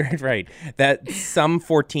 That some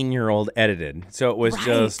 14-year-old edited. So it was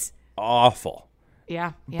just awful.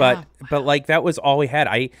 Yeah. But like that was all we had.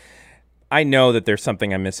 I know that there's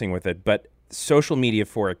something I'm missing with it, but social media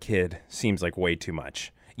for a kid seems like way too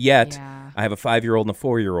much. Yet I have a 5-year-old and a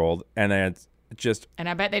 4-year-old, and it's just, and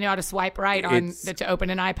I bet they know how to swipe right to open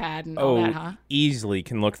an iPad and all that, huh? Easily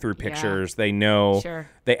can look through pictures. They know. Sure.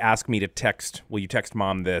 They ask me to text. Will you text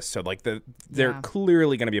mom this? So like they're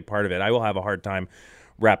clearly going to be a part of it. I will have a hard time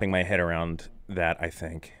wrapping my head around that. I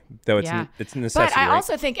think, though it's a necessity. But I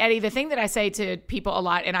also think, Eddie, the thing that I say to people a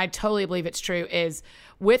lot, and I totally believe it's true, is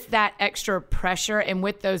with that extra pressure and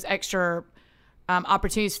with those extra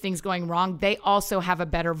opportunities for things going wrong, they also have a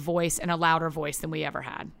better voice and a louder voice than we ever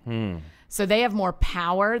had. So they have more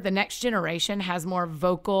power. The next generation has more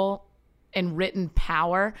vocal and written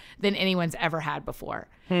power than anyone's ever had before.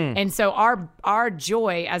 And so our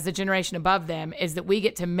joy as the generation above them is that we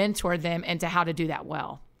get to mentor them into how to do that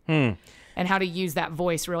well and how to use that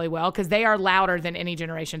voice really well, because they are louder than any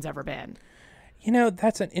generation's ever been.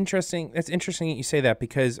 That's interesting that you say that,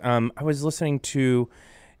 because I was listening to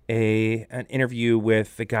an interview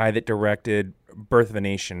with the guy that directed Birth of a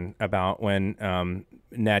Nation about when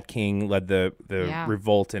Nat King led the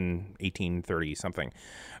revolt in 1830 something.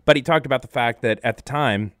 But he talked about the fact that at the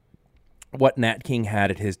time, what Nat King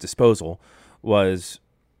had at his disposal was,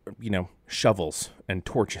 shovels and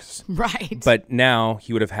torches. Right. But now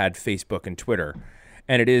he would have had Facebook and Twitter.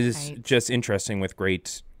 And it is just interesting, with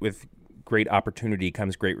great opportunity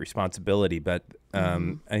comes great responsibility. But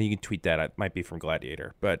and you can tweet that. It might be from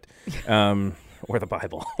Gladiator, but or the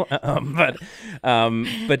Bible. but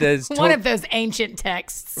as one of those ancient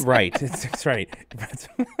texts. Right. It's right.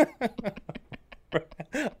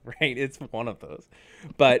 Right. It's one of those.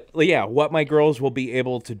 But yeah, what my girls will be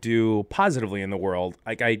able to do positively in the world.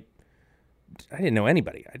 Like I didn't know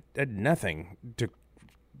anybody. I had nothing to.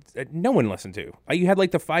 No one listened to. You had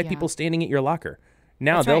like the 5 people standing at your locker.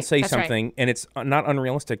 Now they'll say something, and it's not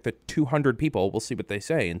unrealistic that 200 people will see what they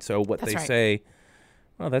say. And so what they say,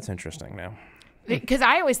 well, that's interesting now. Because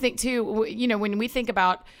I always think, too, when we think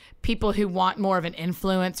about people who want more of an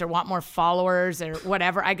influence or want more followers or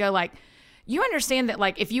whatever, I go like, you understand that,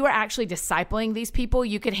 like, if you were actually discipling these people,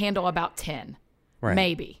 you could handle about 10,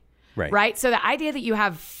 maybe. Right? So the idea that you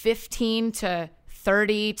have 15 to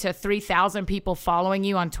 30 to 3,000 people following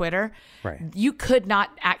you on Twitter, you could not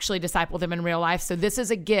actually disciple them in real life. So this is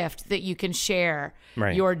a gift that you can share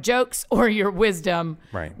your jokes or your wisdom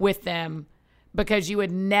with them, because you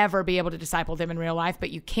would never be able to disciple them in real life, but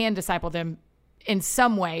you can disciple them in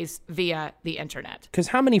some ways via the internet. Because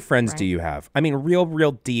how many friends do you have? I mean,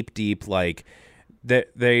 real deep, like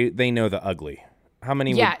they know the ugly. How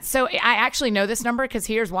many? Yeah, so I actually know this number, because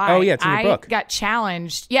here's why. Oh, yeah, it's in your book. I got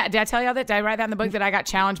challenged. Yeah, did I tell you that? Did I write that in the book, that I got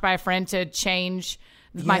challenged by a friend to change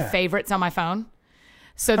my favorites on my phone?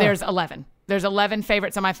 So there's 11. There's 11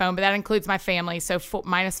 favorites on my phone, but that includes my family, so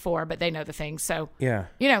minus 4, but they know the things. So,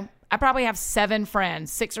 I probably have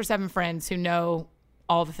 6 or 7 friends who know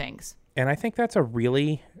all the things. And I think that's a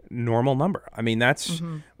really normal number. I mean, that's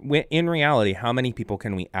in reality, how many people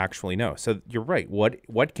can we actually know? So you're right.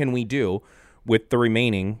 What can we do with the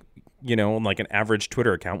remaining, like an average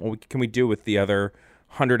Twitter account? What can we do with the other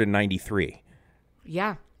 193?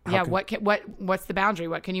 Yeah. What's the boundary?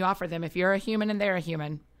 What can you offer them? If you're a human and they're a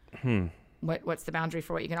human, what's the boundary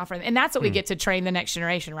for what you can offer them? And that's what we get to train the next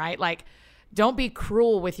generation, right? Like, don't be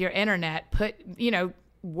cruel with your internet. Put,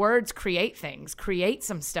 words create things. Create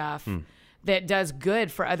some stuff that does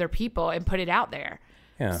good for other people and put it out there.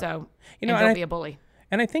 Yeah. So, don't be a bully.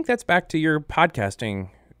 And I think that's back to your podcasting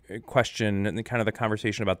question, and the kind of the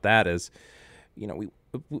conversation about that is,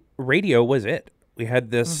 radio was it. We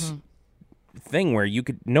had this thing where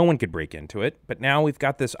no one could break into it, but now we've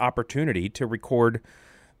got this opportunity to record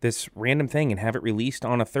this random thing and have it released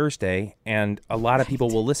on a Thursday, and a lot of people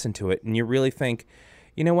will listen to it, and you really think,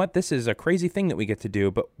 you know what, this is a crazy thing that we get to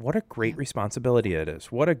do, but what a great responsibility it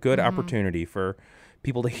is. What a good opportunity for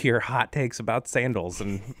people to hear hot takes about sandals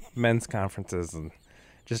and men's conferences and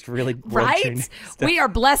just really right. We are a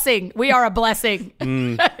blessing.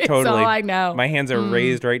 Totally. That's all I know. My hands are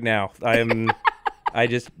raised right now. I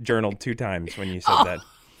just journaled 2 times when you said that.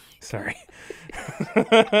 Sorry.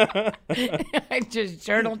 I just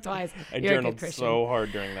journaled twice. I You're a good journaled Christian. so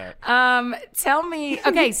hard during that. Tell me,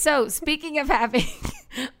 okay, so speaking of having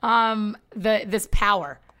this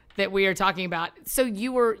power that we are talking about, so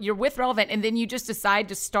you're with Relevant, and then you just decide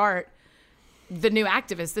to start the New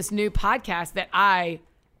Activist, this new podcast that I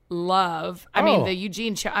love. I mean, the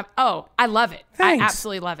Eugene show. I love it. Thanks. I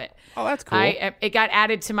absolutely love it. Oh, that's cool. It got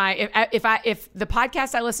added to my if the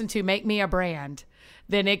podcast I listen to make me a brand,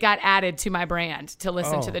 then it got added to my brand to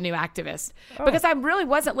listen to the New Activist because I really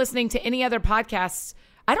wasn't listening to any other podcasts.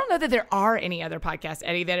 I don't know that there are any other podcasts,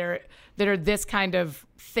 Eddie, that are this kind of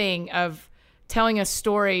thing of telling us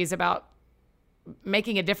stories about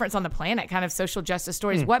making a difference on the planet, kind of social justice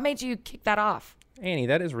stories. What made you kick that off? Annie,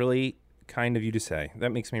 that is really kind of you to say.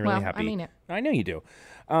 That makes me really happy. I mean it. I know you do.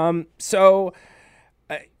 So,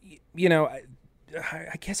 you know,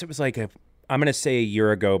 I guess it was like I'm going to say a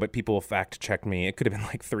year ago, but people will fact check me. It could have been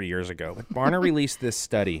like 3 years ago. But Barna released this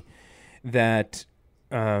study that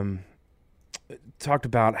talked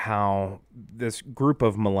about how this group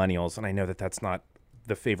of millennials, and I know that that's not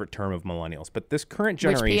the favorite term of millennials, but this current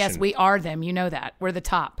generation. Which, P.S., we are them. You know that. We're the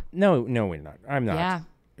top. No, we're not. I'm not. Yeah.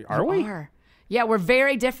 Are we? Yeah, we're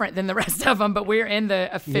very different than the rest of them, but we're in the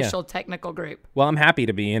official technical group. Well, I'm happy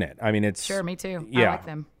to be in it. I mean, it's... Sure, me too. Yeah, I like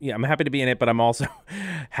them. Yeah, I'm happy to be in it, but I'm also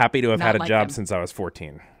happy to have had a job since I was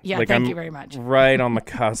 14. Yeah, thank you very much. Right on the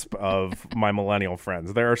cusp of my millennial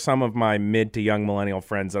friends. There are some of my mid to young millennial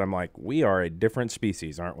friends that I'm like, we are a different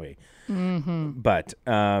species, aren't we? Mm-hmm. But...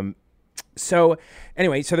 So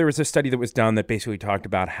anyway, there was a study that was done that basically talked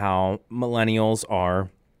about how millennials are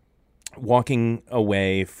walking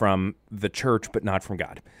away from the church, but not from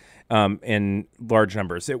God, in large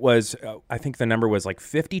numbers. It was, I think the number was like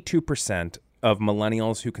 52% of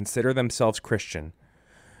millennials who consider themselves Christian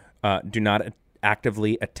do not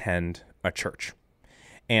actively attend a church.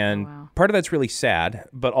 And part of that's really sad,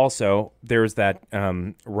 but also there's that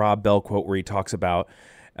Rob Bell quote where he talks about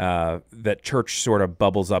that church sort of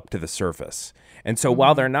bubbles up to the surface. And so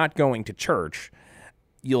while they're not going to church,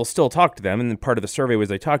 you'll still talk to them. And then part of the survey was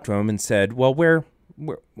they talked to them and said, well,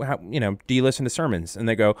 how, do you listen to sermons? And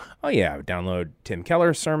they go, oh yeah, I would download Tim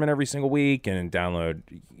Keller's sermon every single week and download,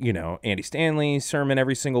 Andy Stanley's sermon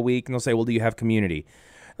every single week. And they'll say, well, do you have community?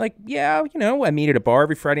 Like, yeah, I meet at a bar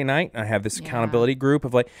every Friday night. I have this accountability group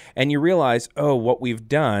of and you realize, what we've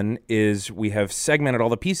done is we have segmented all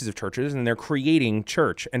the pieces of churches and they're creating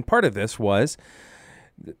church. And part of this was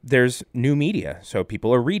there's new media. So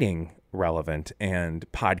people are reading Relevant and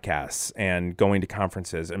podcasts and going to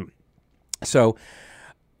conferences. And so,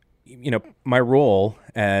 my role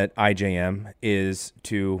at IJM is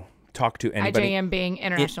to talk to anybody. IJM being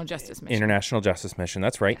International Justice Mission. International Justice Mission.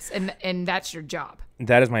 That's right. Yes, and that's your job.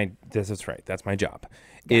 That's right. That's my job,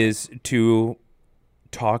 is to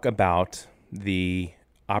talk about the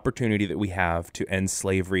opportunity that we have to end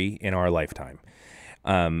slavery in our lifetime.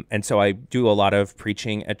 And so I do a lot of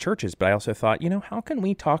preaching at churches, but I also thought, how can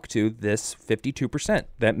we talk to this 52%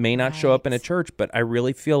 that may not show up in a church, but I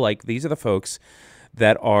really feel like these are the folks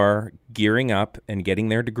that are gearing up and getting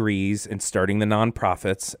their degrees and starting the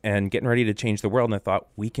nonprofits and getting ready to change the world. And I thought,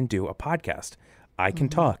 we can do a podcast. I can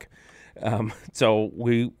talk. So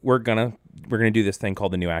we're gonna do this thing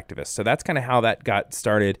called the New Activist. So that's kind of how that got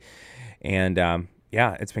started. And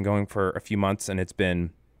it's been going for a few months, and it's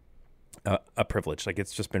been a privilege. Like,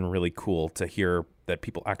 it's just been really cool to hear that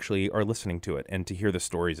people actually are listening to it, and to hear the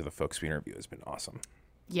stories of the folks we interview has been awesome.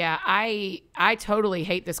 Yeah, I totally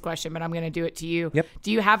hate this question, but I'm going to do it to you. Yep.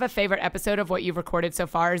 Do you have a favorite episode of what you've recorded so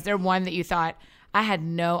far? Is there one that you thought, I had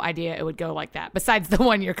no idea it would go like that, besides the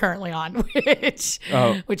one you're currently on, which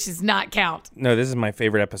does not count? No, this is my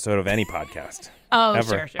favorite episode of any podcast.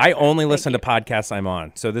 Sure. I only listen to podcasts I'm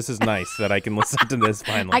on, so this is nice that I can listen to this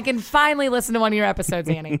finally. I can finally listen to one of your episodes,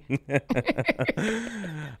 Annie.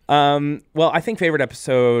 Well, I think favorite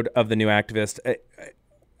episode of The New Activist, the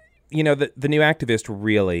New Activist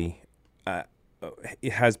really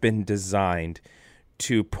has been designed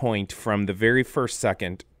to point from the very first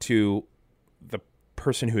second to the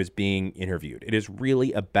person who is being interviewed. It is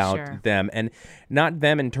really about them, and not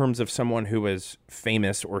them in terms of someone who is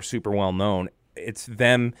famous or super well known. It's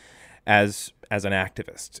them as an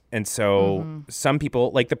activist. And so some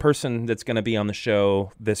people, like the person that's going to be on the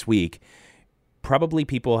show this week, probably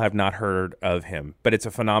people have not heard of him, but it's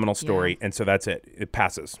a phenomenal story. And so that's it. It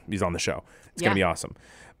passes. He's on the show. It's going to be awesome.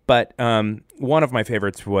 But one of my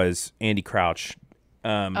favorites was Andy Crouch.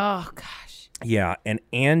 Oh, gosh. Yeah. And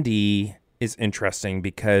Andy is interesting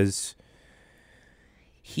because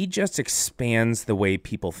he just expands the way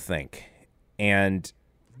people think. And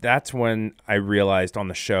that's when I realized on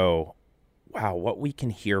the show, wow, what we can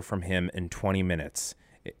hear from him in 20 minutes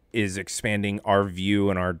is expanding our view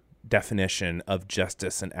and our definition of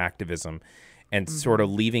justice and activism, and sort of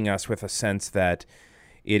leaving us with a sense that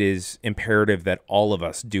it is imperative that all of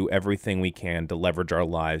us do everything we can to leverage our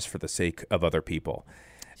lives for the sake of other people.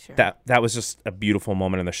 Sure. That was just a beautiful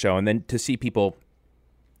moment in the show. And then to see people,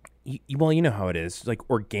 well, you know how it is, like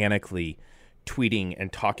organically tweeting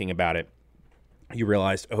and talking about it, you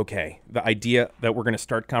realized, okay, the idea that we're going to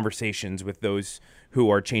start conversations with those who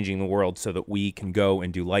are changing the world so that we can go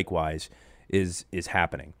and do likewise is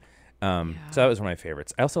happening. So that was one of my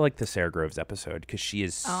favorites. I also like the Sarah Groves episode because she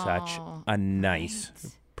is such a nice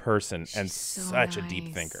person and such a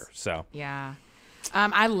deep thinker. So yeah.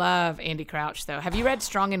 I love Andy Crouch, though. Have you read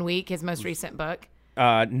Strong and Weak, his most recent book?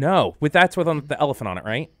 No. That's with the elephant on it,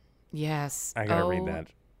 right? Yes. I got to read that.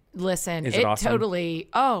 Listen, Is it awesome? Totally,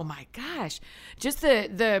 oh my gosh. Just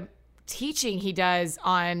the teaching he does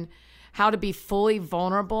on how to be fully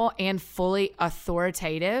vulnerable and fully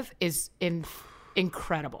authoritative is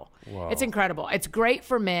incredible. Whoa. It's incredible. It's great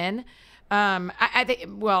for men. I think,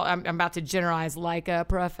 well, I'm about to generalize like a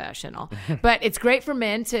professional, but it's great for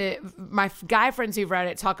men my guy friends who've read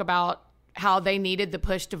it talk about how they needed the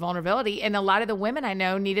push to vulnerability. And a lot of the women I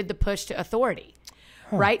know needed the push to authority.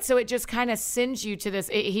 Right. So it just kind of sends you to this.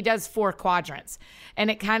 He does 4 quadrants,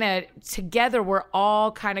 and it kind of together we're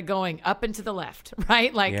all kind of going up and to the left.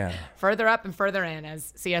 Right. Like further up and further in,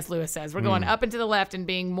 as C.S. Lewis says, we're going up and to the left and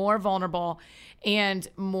being more vulnerable and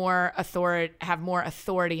more have more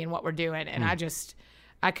authority in what we're doing. And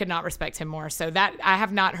I could not respect him more. So that I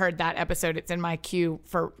have not heard that episode. It's in my queue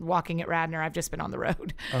for Walking at Radnor. I've just been on the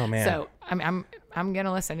road. Oh man. So I'm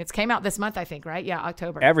gonna listen. It's came out this month, I think, right? Yeah,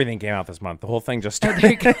 October. Everything came out this month. The whole thing just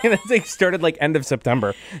started. The thing started like end of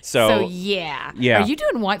September. So yeah. Are you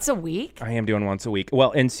doing once a week? I am doing once a week.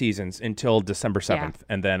 Well, in seasons until December 7th,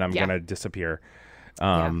 and then I'm gonna disappear.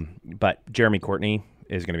 But Jeremy Courtney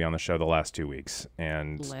is going to be on the show the last 2 weeks,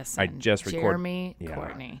 and listen, I just Jeremy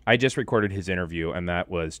Courtney. I just recorded his interview, and that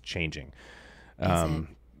was changing.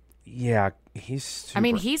 Yeah, he's super. I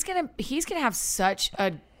mean, he's gonna have such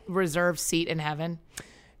a reserved seat in heaven.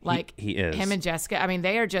 Like he is. Him and Jessica. I mean,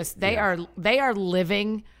 they are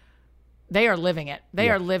living. They are living it. They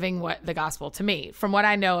are living what the gospel, to me, from what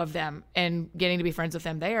I know of them and getting to be friends with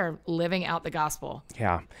them, they are living out the gospel.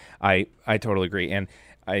 Yeah, I totally agree, and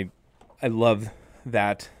I love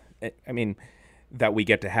that. I mean, that we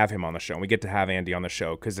get to have him on the show. We get to have Andy on the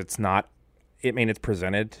show because it's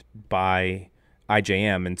presented by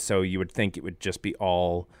IJM, and so you would think it would just be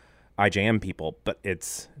all IJM people, but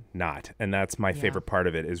it's not. And that's my favorite part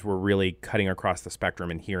of it, is we're really cutting across the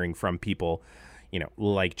spectrum and hearing from people,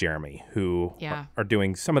 like Jeremy, who are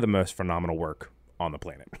doing some of the most phenomenal work on the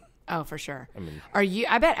planet. Oh, for sure.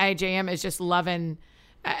 I bet IJM is just loving.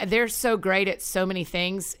 They're so great at so many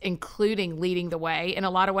things, including leading the way in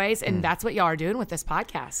a lot of ways. And that's what y'all are doing with this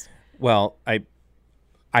podcast. Well, I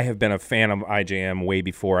have been a fan of IJM way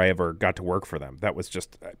before I ever got to work for them. That was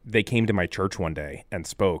just, they came to my church one day and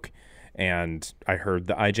spoke, and I heard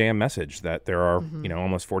the IJM message that there are,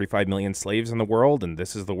 almost 45 million slaves in the world, and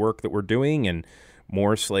this is the work that we're doing, and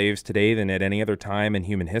more slaves today than at any other time in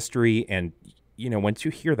human history. And, once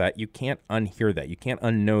you hear that, you can't unhear that. You can't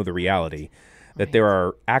unknow the reality that there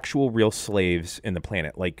are actual real slaves in the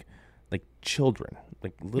planet, like children,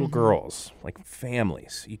 like little girls, like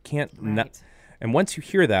families. You can't and once you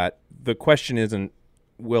hear that, the question isn't,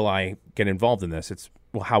 will I get involved in this? It's,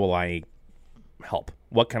 well, how will I help?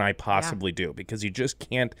 What can I possibly do? Because you just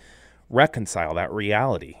can't reconcile that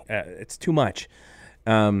reality. It's too much.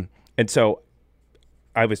 And so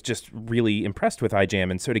I was just really impressed with IJM.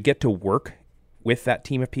 And so to get to work with that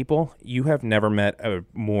team of people, you have never met a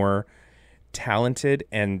more talented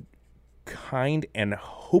and kind and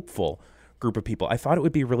hopeful group of people. I thought it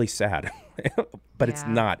would be really sad, but it's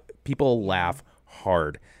not. People laugh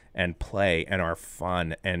hard and play and are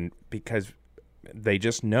fun, and because they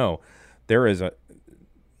just know there is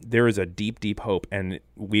a deep hope, and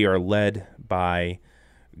we are led by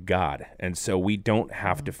God, and so we don't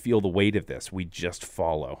have to feel the weight of this. We just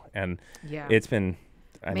follow, and it's been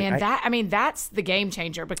that's the game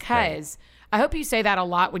changer, because I hope you say that a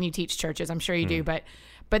lot when you teach churches. I'm sure you do, but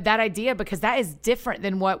that idea, because that is different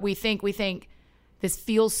than what we think. We think this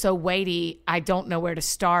feels so weighty, I don't know where to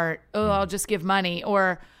start. Oh, I'll just give money,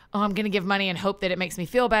 or I'm going to give money and hope that it makes me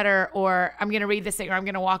feel better, or I'm going to read this thing, or I'm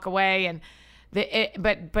going to walk away. And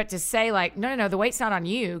but to say like, no, the weight's not on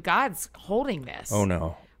you. God's holding this. Oh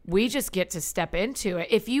no. We just get to step into it.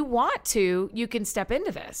 If you want to, you can step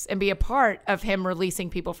into this and be a part of him releasing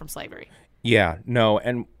people from slavery. Yeah, no,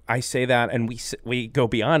 and I say that, and we go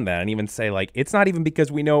beyond that and even say, like, it's not even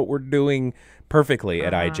because we know what we're doing perfectly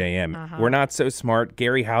at IJM. We're not so smart.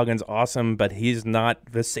 Gary Haugen's awesome, but he's not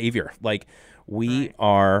the savior. Like, we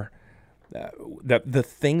are the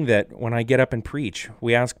thing that when I get up and preach,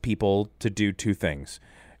 we ask people to do two things.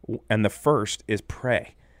 And the first is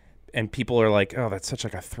pray. And people are like, oh, that's such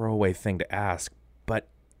like a throwaway thing to ask. But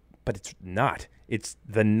it's not. It's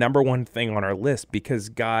the number one thing on our list because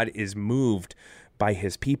God is moved by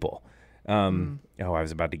his people. Oh, I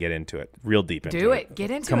was about to get into it, real deep into it. Do it.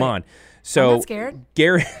 Get into it. Come on. So I'm not scared.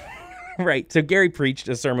 Gary, right. So Gary preached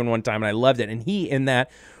a sermon one time and I loved it. And he, in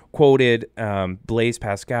that, quoted Blaise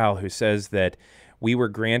Pascal, who says that we were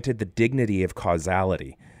granted the dignity of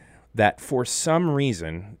causality, that for some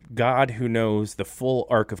reason, God, who knows the full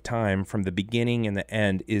arc of time from the beginning and the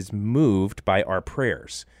end, is moved by our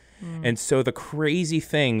prayers. And so the crazy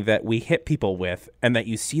thing that we hit people with and that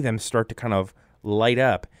you see them start to kind of light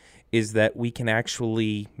up is that we can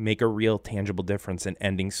actually make a real tangible difference in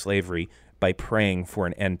ending slavery by praying for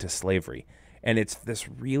an end to slavery. And it's this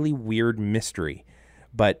really weird mystery,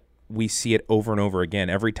 but we see it over and over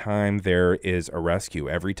again. Every time there is a rescue,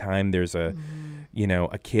 every time there's a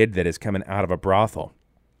kid that is coming out of a brothel,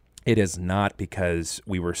 it is not because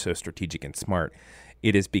we were so strategic and smart.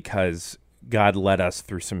 It is because God led us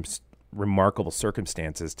through some remarkable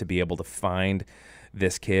circumstances to be able to find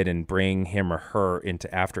this kid and bring him or her into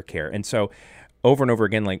aftercare. And so over and over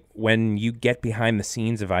again, like when you get behind the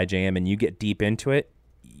scenes of IJM and you get deep into it,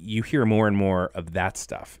 you hear more and more of that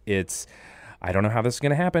stuff. It's, I don't know how this is going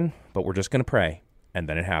to happen, but we're just going to pray. And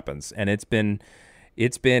then it happens. And it's been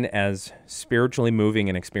as spiritually moving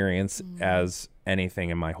an experience as anything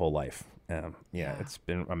in my whole life. It's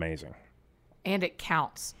been amazing. And it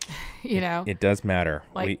counts, you know? It does matter.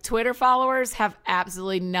 Like Twitter followers have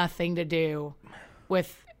absolutely nothing to do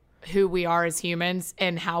with who we are as humans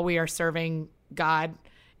and how we are serving God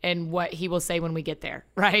and what he will say when we get there,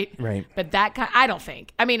 right? Right. But I don't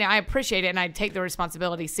think. I mean, I appreciate it and I take the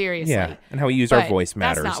responsibility seriously. Yeah, and how we use our voice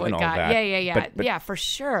matters that's not and what all God, that. Yeah. But yeah, for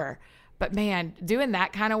sure. But man, doing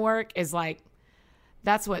that kind of work is like,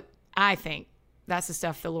 that's what I think. That's the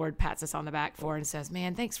stuff the Lord pats us on the back for and says,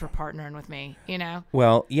 man, thanks for partnering with me, you know?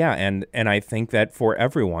 Well, yeah, and I think that for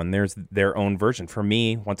everyone, there's their own version. For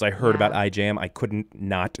me, once I heard about IJM, I couldn't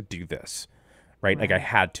not do this, right? Like I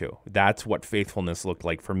had to. That's what faithfulness looked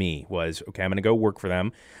like for me was, okay, I'm going to go work for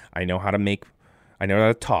them. I know how to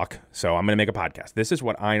talk, so I'm going to make a podcast. This is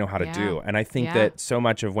what I know how to do. And I think that so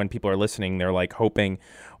much of when people are listening, they're like hoping,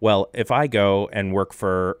 well, if I go and work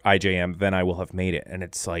for IJM, then I will have made it. And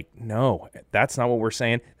it's like, no, that's not what we're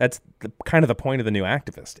saying. That's kind of the point of the New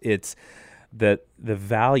Activist. It's the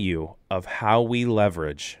value of how we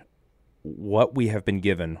leverage what we have been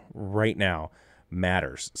given right now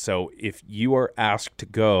matters. So if you are asked to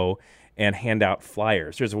go and hand out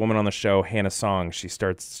flyers. There's a woman on the show, Hannah Song. She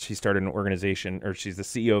started an organization, or she's the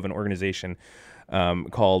CEO of an organization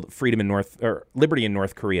called Liberty in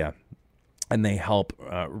North Korea, and they help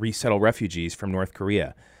resettle refugees from North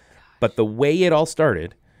Korea. But the way it all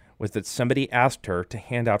started was that somebody asked her to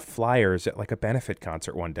hand out flyers at like a benefit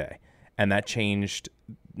concert one day, and that changed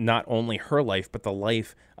not only her life but the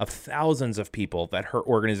life of thousands of people that her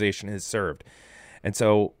organization has served. And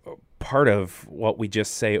so part of what we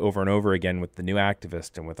just say over and over again with the New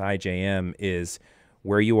Activist and with IJM is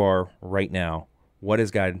where you are right now. What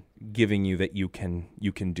is God giving you that you can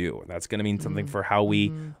do? That's going to mean something for how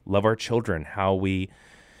we love our children, how we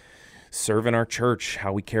serve in our church,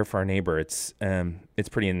 how we care for our neighbor. It's a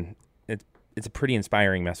pretty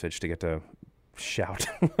inspiring message to get to shout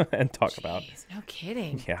and talk about. No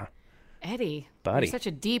kidding. Yeah. Eddie, buddy, you're such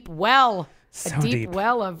a deep well. So a deep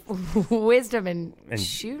well of wisdom and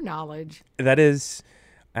shoe knowledge. That is,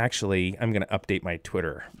 actually, I'm going to update my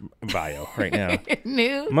Twitter bio right now.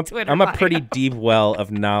 I'm a pretty deep well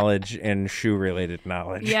of knowledge and shoe-related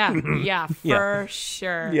knowledge. Yeah, for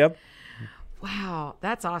sure. Yep. Wow,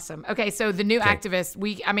 that's awesome. Okay, so the New Activist,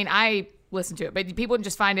 I listened to it, but people can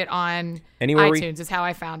just find it on iTunes is how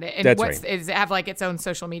I found it. And that's right. Does it have like its own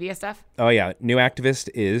social media stuff? Oh yeah, New Activist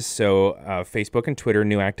is Facebook and Twitter.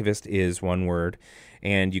 New Activist is one word,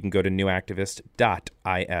 and you can go to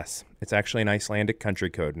newactivist.is. It's actually an Icelandic country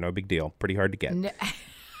code. No big deal. Pretty hard to get.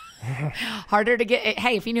 Harder to get.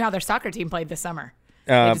 Hey, if you knew how their soccer team played this summer,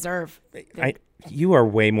 they deserve. You are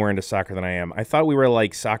way more into soccer than I am. I thought we were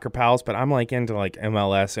like soccer pals, but I'm like into like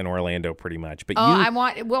MLS and Orlando pretty much. But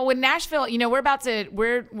with Nashville,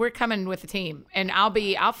 we're coming with the team, and I'll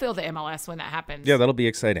fill the MLS when that happens. Yeah, that'll be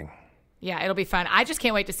exciting. Yeah, it'll be fun. I just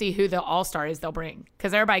can't wait to see who the all-star is they'll bring,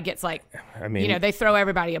 because everybody gets like, they throw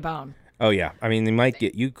everybody a bone. Oh, yeah. I mean,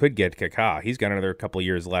 you could get Kaká. He's got another couple of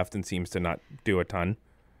years left and seems to not do a ton.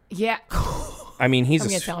 Yeah. I mean, I'm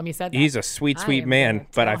gonna tell him you said that. He's a sweet man,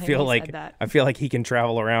 but I feel like he can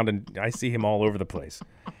travel around, and I see him all over the place.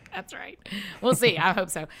 That's right. We'll see. I hope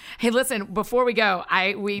so. Hey, listen, before we go,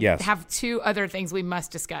 we have two other things we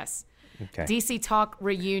must discuss. Okay. DC Talk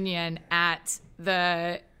reunion at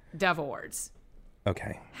the Dove Awards.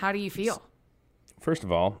 Okay. How do you feel? First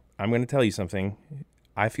of all, I'm going to tell you something.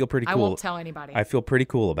 I feel pretty cool. I won't tell anybody. I feel pretty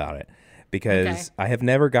cool about it because I have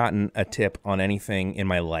never gotten a tip on anything in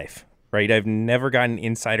my life, right? I've never gotten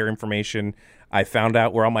insider information. I found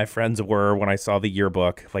out where all my friends were when I saw the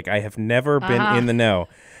yearbook. Like, I have never been in the know.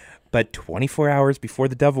 But 24 hours before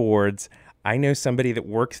the Dove Awards, I know somebody that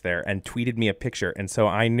works there and tweeted me a picture, and so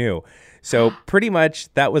I knew. So pretty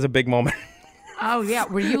much that was a big moment. Oh, yeah.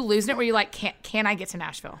 Were you losing it? Were you like, can I get to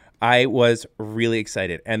Nashville? I was really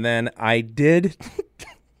excited. And then I did.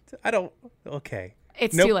 Okay.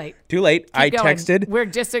 It's too late. Too late. Keep going.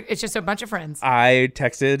 Texted. It's just a bunch of friends. I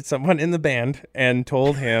texted someone in the band and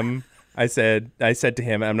told him, I said to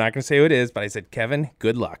him, I'm not going to say who it is, but I said, Kevin,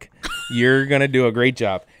 good luck. You're going to do a great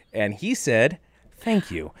job. And he said, thank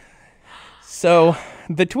you. So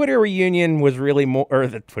the Twitter reunion was really more, or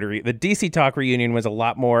the DC Talk reunion was a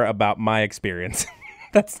lot more about my experience.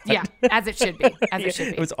 As it should be.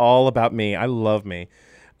 It was all about me. I love me.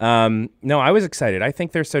 No, I was excited. I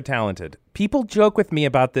think they're so talented. People joke with me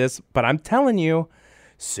about this, but I'm telling you,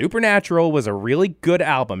 Supernatural was a really good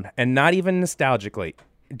album, and not even nostalgically.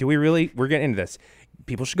 We're getting into this.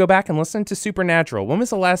 People should go back and listen to Supernatural. When was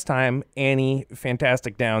the last time, Annie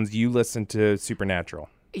Fantastic Downs, you listened to Supernatural?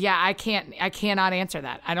 Yeah, I cannot answer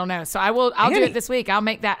that. I don't know. So I'll do it this week. I'll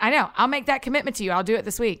make that commitment to you. I'll do it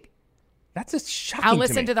this week. That's just shocking. I'll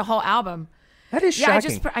listen to the whole album. That is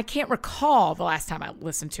shocking. I can't recall the last time I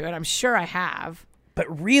listened to it. I'm sure I have.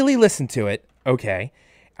 But really listen to it, okay?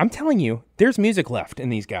 I'm telling you, there's music left in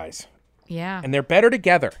these guys. Yeah. And they're better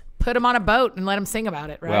together. Put them on a boat and let them sing about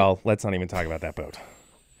it, right? Well, let's not even talk about that boat.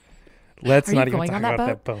 Let's not even talk about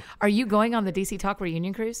that boat. Are you going on the DC Talk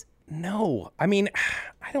reunion cruise? No. I mean,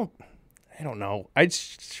 I don't know. I'd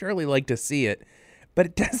surely like to see it, but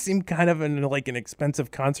it does seem kind of an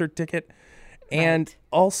expensive concert ticket. And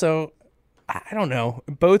also, I don't know.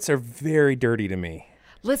 Boats are very dirty to me.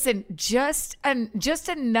 Listen, just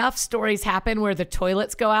enough stories happen where the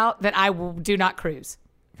toilets go out that I do not cruise.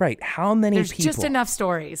 Right. How many There's people? Just enough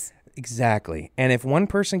stories. Exactly. And if one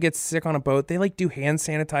person gets sick on a boat, they do hand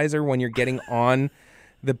sanitizer when you're getting on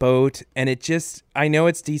the boat. And I know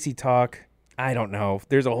it's DC Talk. I don't know.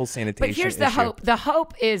 There's a whole sanitation But here's the hope. The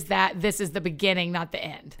hope is that this is the beginning, not the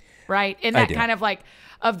end. Right? And that kind of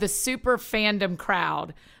of the super fandom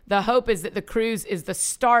crowd, the hope is that the cruise is the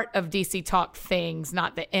start of DC Talk things,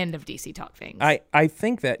 not the end of DC Talk things. I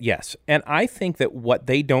think that, yes. And I think that what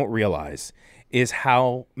they don't realize is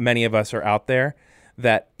how many of us are out there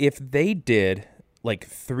that if they did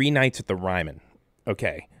 3 nights at the Ryman,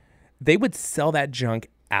 okay, they would sell that junk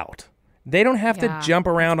out. They don't have to jump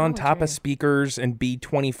around on top of speakers and be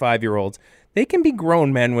 25-year-olds. They can be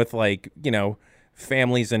grown men with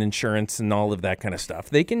families and insurance and all of that kind of stuff.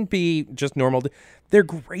 They can be just normal. They're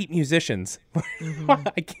great musicians. Mm-hmm.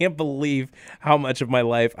 I can't believe how much of my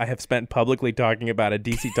life I have spent publicly talking about a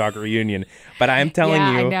DC Talk reunion. But I am telling you.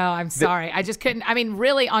 I know. I'm sorry. I just couldn't. I mean,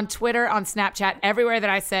 really, on Twitter, on Snapchat, everywhere that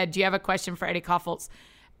I said, do you have a question for Eddie Kaufholz?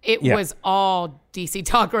 It was all DC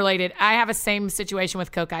Talk related. I have a same situation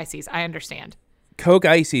with Coke Ices. I understand. Coke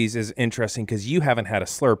Ices is interesting because you haven't had a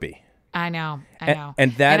Slurpee. I know.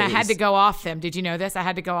 And I had to go off them. Did you know this? I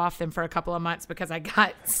had to go off them for a couple of months because I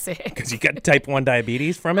got sick. Because you got type 1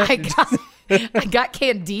 diabetes from it? I got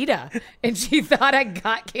candida, and she thought I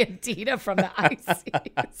got candida from the ices.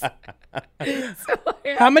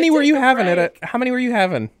 How many were you having? How many were you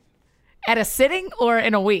having? At a sitting or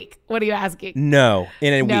in a week? What are you asking? No,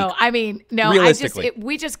 in a week. No, I mean, no. Realistically.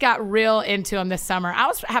 We just got real into them this summer. I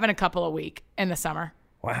was having a couple a week in the summer.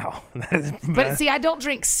 Wow. But see, I don't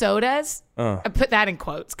drink sodas. I put that in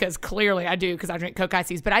quotes because clearly I do because I drink Coke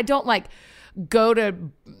Ices. But I don't go to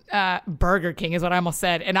Burger King is what I almost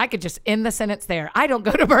said. And I could just end the sentence there. I don't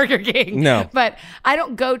go to Burger King. No. But I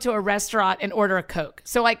don't go to a restaurant and order a Coke.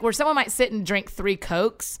 So where someone might sit and drink 3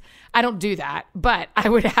 Cokes, I don't do that. But I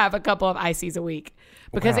would have a couple of Ices a week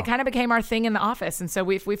because it kind of became our thing in the office. And so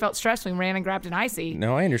if we felt stressed, we ran and grabbed an Icy.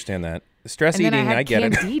 No, I understand that. Stress and eating, then I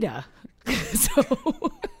get candida. So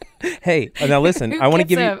hey, now listen, I want to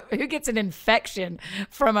give you who gets an infection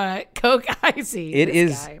from a Coke Icy. It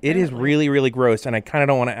is really, really gross, and I kind of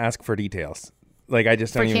don't want to ask for details. I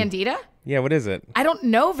just don't for candida. Yeah, what is it? I don't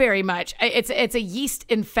know very much. It's a yeast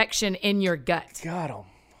infection in your gut. God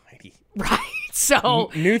Almighty. Right.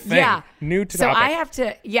 So New thing. Yeah. New topic. So I have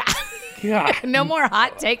to. Yeah. God. No more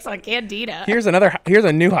hot takes on Candida. Here's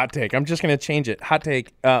a new hot take. I'm just going to change it. Hot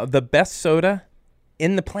take. The best soda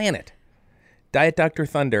in the planet. Diet Dr.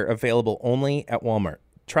 Thunder, available only at Walmart.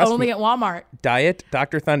 Trust me. Only at Walmart. Diet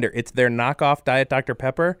Dr. Thunder. It's their knockoff Diet Dr.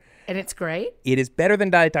 Pepper. And it's great? It is better than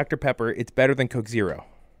Diet Dr. Pepper. It's better than Coke Zero.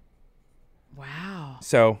 Wow.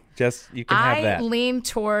 So you can have that. I lean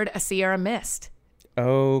toward a Sierra Mist.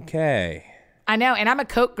 Okay. I know, and I'm a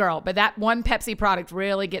Coke girl, but that one Pepsi product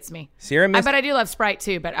really gets me. Sierra Mist. But I do love Sprite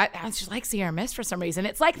too, but I just like Sierra Mist for some reason.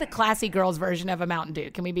 It's like the classy girls version of a Mountain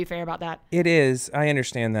Dew. Can we be fair about that? It is. I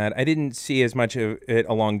understand that. I didn't see as much of it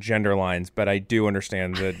along gender lines, but I do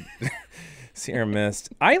understand that Sierra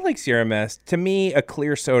Mist. I like Sierra Mist. To me, a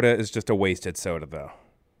clear soda is just a wasted soda, though.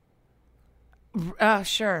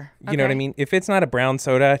 Sure. You know what I mean? If it's not a brown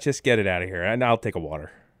soda, just get it out of here, and I'll take a water.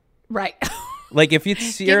 Right. Like if it's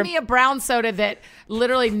Sierra... Give me a brown soda that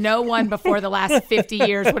literally no one before the last 50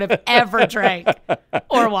 years would have ever drank,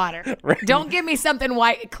 or water. Right. Don't give me something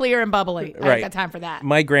white, clear, and bubbly. I ain't got time for that.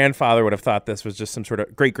 My grandfather would have thought this was just some sort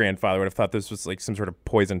of... Great-grandfather would have thought this was like some sort of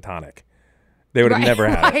poison tonic. They would have never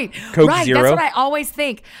had it. Coke Zero. That's what I always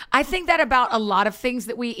think. I think that about a lot of things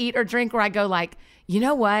that we eat or drink where I go like, you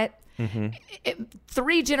know what?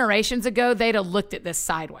 3 generations ago, they'd have looked at this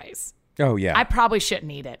sideways. Oh, yeah. I probably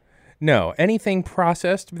shouldn't eat it. No, anything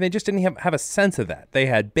processed, they just didn't have a sense of that. They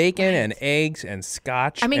had bacon and eggs and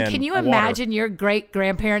scotch. I mean, and can you water. imagine your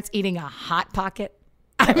great-grandparents eating a Hot Pocket?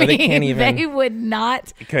 I they mean, can't even- they would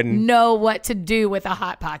not couldn't. know what to do with a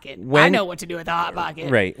Hot Pocket. I know what to do with a Hot Pocket.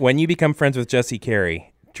 Right. When you become friends with Jesse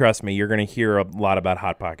Carey, trust me, you're going to hear a lot about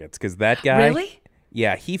Hot Pockets because that guy. Really?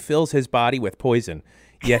 Yeah, he fills his body with poison,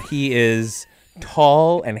 yet he is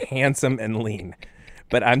tall and handsome and lean.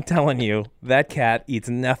 But I'm telling you, that cat eats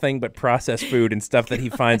nothing but processed food and stuff that he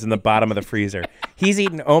finds in the bottom of the freezer. He's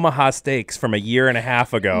eaten Omaha steaks from a year and a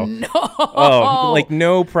half ago. No. Oh, like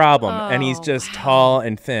no problem. And he's just tall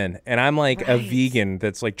and thin. And I'm like a vegan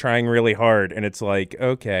that's like trying really hard. And it's like,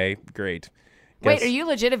 okay, great. Wait, are you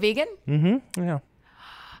legit a vegan? Mm-hmm. Yeah.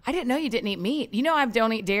 I didn't know you didn't eat meat. You know I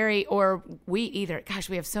don't eat dairy or wheat either. Gosh,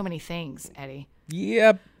 we have so many things, Eddie.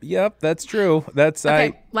 Yep, that's true. That's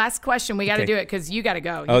okay. Last question. We got to do it because you got to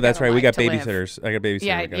go. Oh, that's right. We got babysitters. I got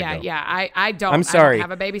babysitters. Yeah. I don't. I'm sorry. I don't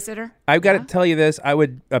have a babysitter. I've got to tell you this. I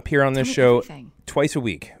would appear on this show twice a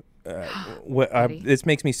week. This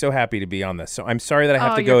makes me so happy to be on this. So I'm sorry that I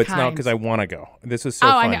have to go. It's not because I want to go. This was so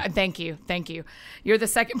fun. I know. Thank you. You're the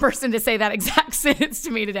second person to say that exact sentence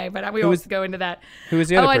to me today, but we won't go into that. Who was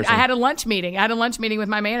the other person? I had a lunch meeting. with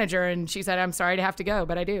my manager, and she said, "I'm sorry to have to go,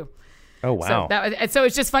 but I do." Oh, wow. So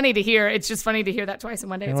it's just funny to hear. It's just funny to hear that twice in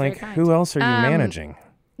one day. It's like, very kind. who else are you managing?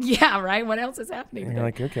 Yeah, right. What else is happening? You're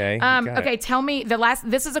like, okay. Okay, tell me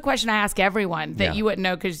this is a question I ask everyone that you wouldn't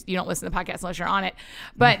know because you don't listen to the podcast unless you're on it.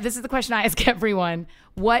 But this is the question I ask everyone.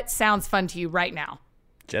 What sounds fun to you right now?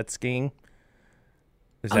 Jet skiing.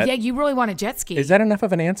 Yeah, you really want to jet ski. Is that enough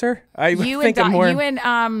of an answer? DJ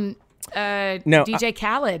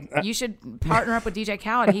Khaled. You should partner up with DJ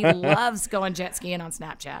Khaled. He loves going jet skiing on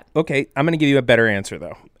Snapchat. Okay, I'm going to give you a better answer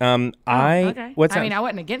though. Okay. I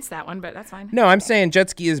wasn't against that one, but that's fine. No, I'm saying jet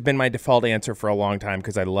ski has been my default answer for a long time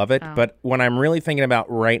because I love it. But when I'm really thinking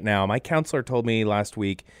about right now, my counselor told me last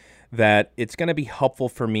week that it's going to be helpful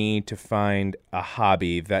for me to find a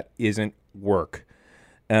hobby that isn't work,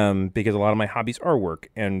 because a lot of my hobbies are work,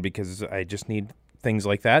 and because I just need things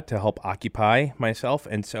like that to help occupy myself.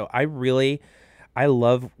 And so I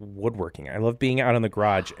love woodworking. I love being out in the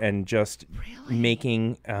garage and just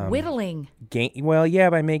making whittling.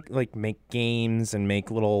 I make games and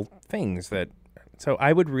make little things that. So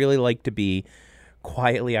I would really like to be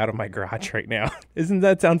quietly out of my garage right now. Doesn't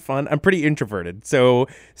that sound fun? I'm pretty introverted, so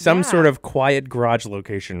some sort of quiet garage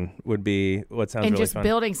location would be what sounds really fun. And just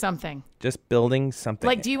building something. Just building something.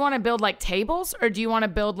 Like, do you want to build like tables, or do you want to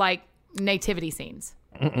build like nativity scenes?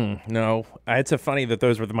 No, it's funny that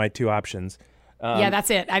those were my two options. Yeah,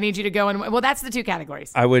 that's it. I need you to go and that's the two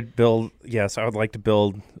categories. I would build. Yes, I would like to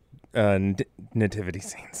build nativity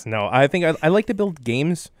scenes. No, I think I like to build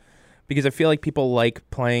games because I feel like people like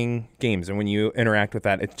playing games, and when you interact with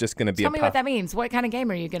that, it's just going to be. Tell me what that means. What kind of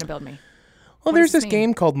game are you going to build me? Well, there's this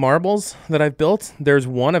game called Marbles that I've built. There's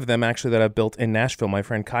one of them actually that I've built in Nashville. My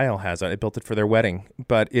friend Kyle has it. I built it for their wedding.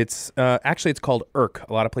 But it's actually called Urk.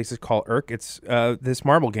 A lot of places call Urk. It's this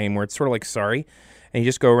marble game where it's sort of like Sorry, and you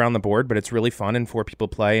just go around the board, but it's really fun, and 4 people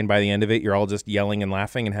play, and by the end of it, you're all just yelling and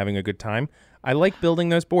laughing and having a good time. I like building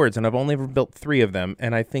those boards, and I've only ever built 3 of them,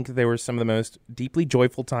 and I think they were some of the most deeply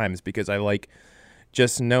joyful times because I like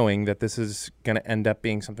just knowing that this is going to end up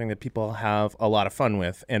being something that people have a lot of fun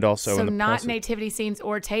with, and also so in the not process, nativity scenes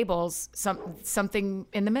or tables, something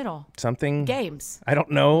in the middle. something Games. I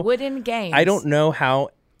don't know. Wooden games. I don't know how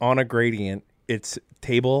on a gradient it's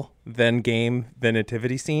table, then game, then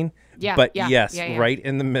nativity scene. Yeah, but yeah, yes, yeah. right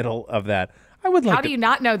in the middle of that. I would like How to, do you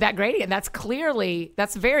not know that gradient? That's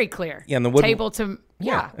very clear. Yeah, and the wood table to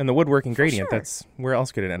and the woodworking gradient. sure. That's where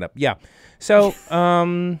else could it end up? Yeah. So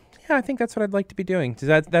yeah, I think that's what I'd like to be doing. Does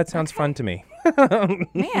that sounds fun to me.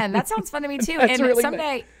 Man, that sounds fun to me too. That's and really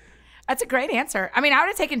someday, that's a great answer. I mean, I would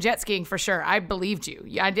have taken jet skiing for sure. I believed you.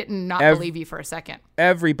 I did not believe you for a second.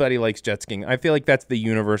 Everybody likes jet skiing. I feel like that's the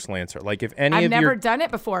universal answer. Like if any I've of never done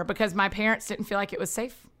it before because my parents didn't feel like it was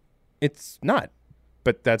safe. it's not.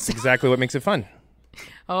 But that's exactly what makes it fun.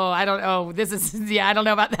 Oh, I don't know. I don't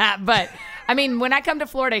know about that. But I mean, when I come to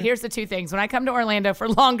Florida, here's the two things. When I come to Orlando for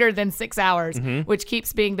longer than 6 hours, which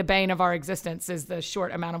keeps being the bane of our existence, is the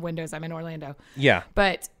short amount of windows I'm in Orlando. Yeah.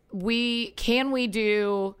 But can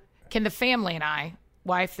the family and I,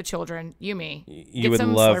 wife, the children, me, You get would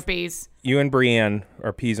some love Slurpees? You and Brienne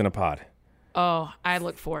are peas in a pod. Oh, I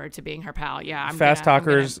look forward to being her pal. Yeah, Fast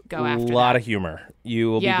talkers, I'm gonna go after a lot that. of humor.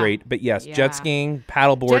 You will Yeah. be great. But yes, Yeah. jet skiing,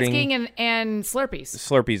 paddle boarding. Jet skiing and Slurpees.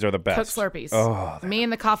 Slurpees are the best. Cook Slurpees. Oh, Me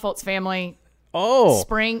and the Koffoltz family. oh,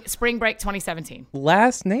 Spring break 2017.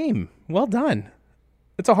 last name. Well done.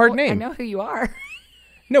 It's a hard name. I know who you are.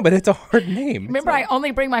 No, but it's a hard name. Remember, I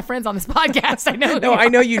only bring my friends on this podcast. I know. No, I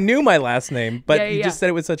know you knew my last name, but Yeah, you yeah. just said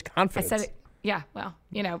it with such I confidence. said it. Yeah, well,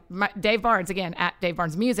 Dave Barnes, again, at Dave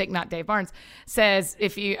Barnes Music, not Dave Barnes, says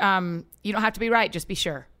if you you don't have to be right, just be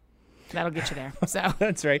sure. That'll get you there. So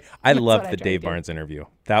That's right. I loved what I the tried Dave to do. Barnes interview.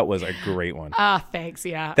 That was a great one. thanks.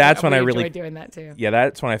 Yeah, That's when we I really- enjoyed doing that too. Yeah,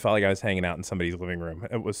 that's when I felt like I was hanging out in somebody's living room.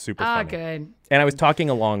 It was super funny. Good. And I was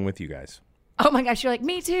talking along with you guys. Oh my gosh, you're like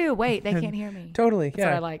me too. Wait, they can't hear me. Totally. That's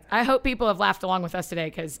what I like. I hope people have laughed along with us today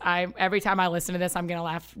because every time I listen to this, I'm gonna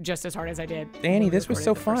laugh just as hard as I did. Annie, when we this was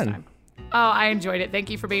so recorded it the first fun. time. Oh, I enjoyed it.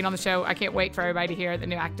 Thank you for being on the show. I can't wait for everybody to hear the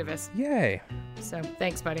new Activist. Yay. So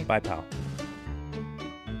thanks, buddy. Bye, pal.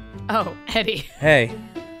 Oh, Eddie, Hey.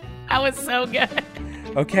 that was so good.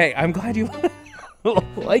 Okay, I'm glad you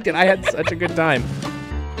liked it. I had such a good time.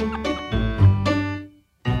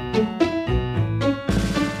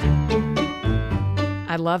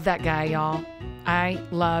 I love that guy, y'all. I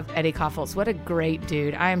love Eddie Koffoltz. What a great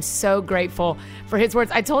dude. I am so grateful for his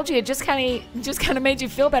words. I told you it just kind of made you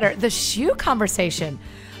feel better. The shoe conversation.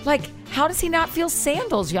 Like, how does he not feel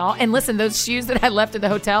sandals, y'all? And listen, those shoes that I left at the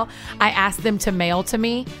hotel, I asked them to mail to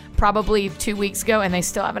me probably 2 weeks ago, and they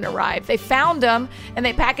still haven't arrived. They found them, and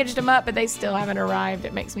they packaged them up, but they still haven't arrived.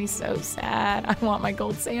 It makes me so sad. I want my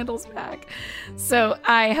gold sandals back. So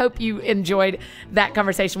I hope you enjoyed that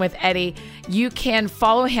conversation with Eddie. You can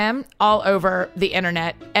follow him all over the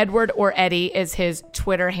internet. Edward or Eddie is his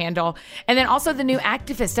Twitter handle. And then also the new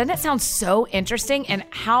Activist. Doesn't it sound so interesting? And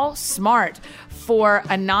how smart for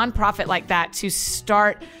a nonprofit like that to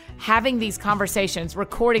start having these conversations,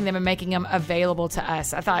 recording them and making them available to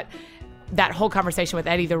us. I thought that whole conversation with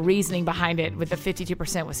Eddie, the reasoning behind it with the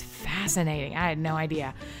 52% was fascinating. I had no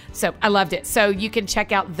idea. So I loved it. So you can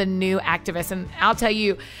check out the new Activist. And I'll tell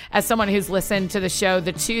you, as someone who's listened to the show,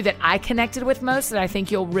 the two that I connected with most that I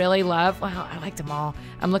think you'll really love, well, I liked them all.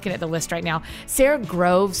 I'm looking at the list right now. Sarah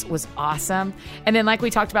Groves was awesome. And then like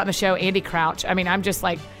we talked about in the show, Andy Crouch. I mean, I'm just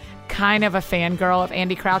like, kind of a fangirl of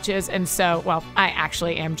Andy Crouch's. And so, well, I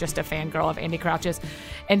actually am just a fangirl of Andy Crouch's.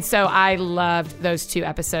 And so I loved those two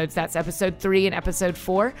episodes. That's episode 3 and episode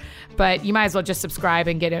 4. But you might as well just subscribe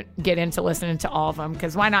and get into listening to all of them,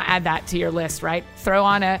 because why not add that to your list, right? Throw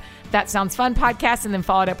on a That Sounds Fun podcast and then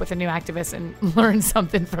follow it up with a new Activist and learn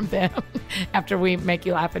something from them after we make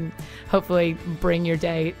you laugh and hopefully bring your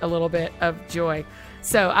day a little bit of joy.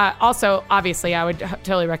 So also, obviously, I would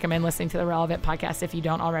totally recommend listening to the Relevant podcast if you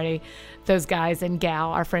don't already. Those guys and gal,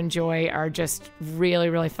 our friend Joy, are just really,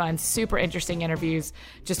 really fun, super interesting interviews.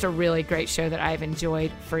 Just a really great show that I've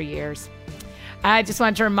enjoyed for years. I just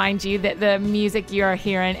wanted to remind you that the music you are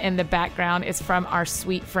hearing in the background is from our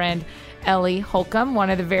sweet friend, Ellie Holcomb, one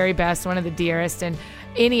of the very best, one of the dearest, and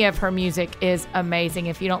any of her music is amazing.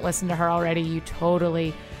 If you don't listen to her already, you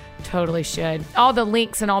totally should. All the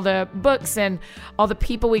links and all the books and all the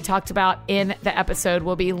people we talked about in the episode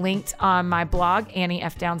will be linked on my blog,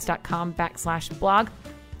 anniefdowns.com/blog.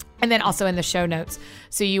 And then also in the show notes.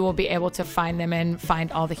 So you will be able to find them and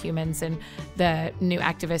find all the humans and the new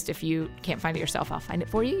Activist. If you can't find it yourself, I'll find it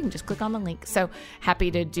for you. You can just click on the link. So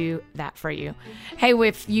happy to do that for you. Hey,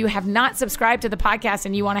 if you have not subscribed to the podcast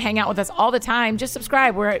and you want to hang out with us all the time, just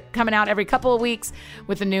subscribe. We're coming out every couple of weeks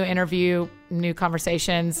with a new interview, new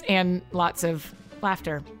conversations, and lots of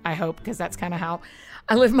laughter, I hope, because that's kind of how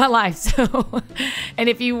I live my life. So, and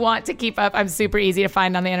if you want to keep up, I'm super easy to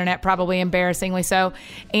find on the internet, probably embarrassingly so.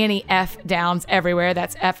 Annie F. Downs everywhere.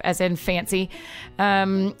 That's F as in fancy.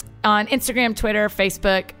 On Instagram, Twitter,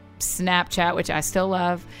 Facebook, Snapchat, which I still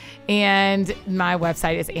love. And my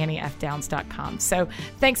website is anniefdowns.com. So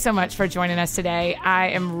thanks so much for joining us today. I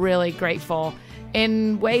am really grateful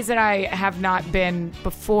in ways that I have not been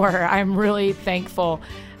before. I'm really thankful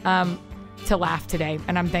to laugh today.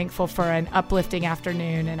 And I'm thankful for an uplifting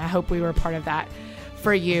afternoon. And I hope we were part of that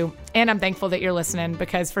for you. And I'm thankful that you're listening,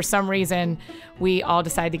 because for some reason we all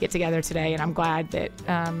decided to get together today. And I'm glad that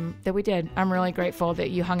that we did. I'm really grateful that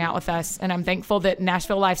you hung out with us. And I'm thankful that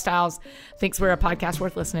Nashville Lifestyles thinks we're a podcast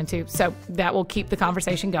worth listening to. So that will keep the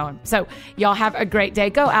conversation going. So y'all have a great day.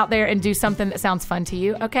 Go out there and do something that sounds fun to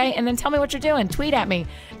you. Okay. And then tell me what you're doing. Tweet at me.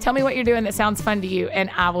 Tell me what you're doing that sounds fun to you. And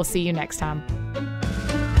I will see you next time.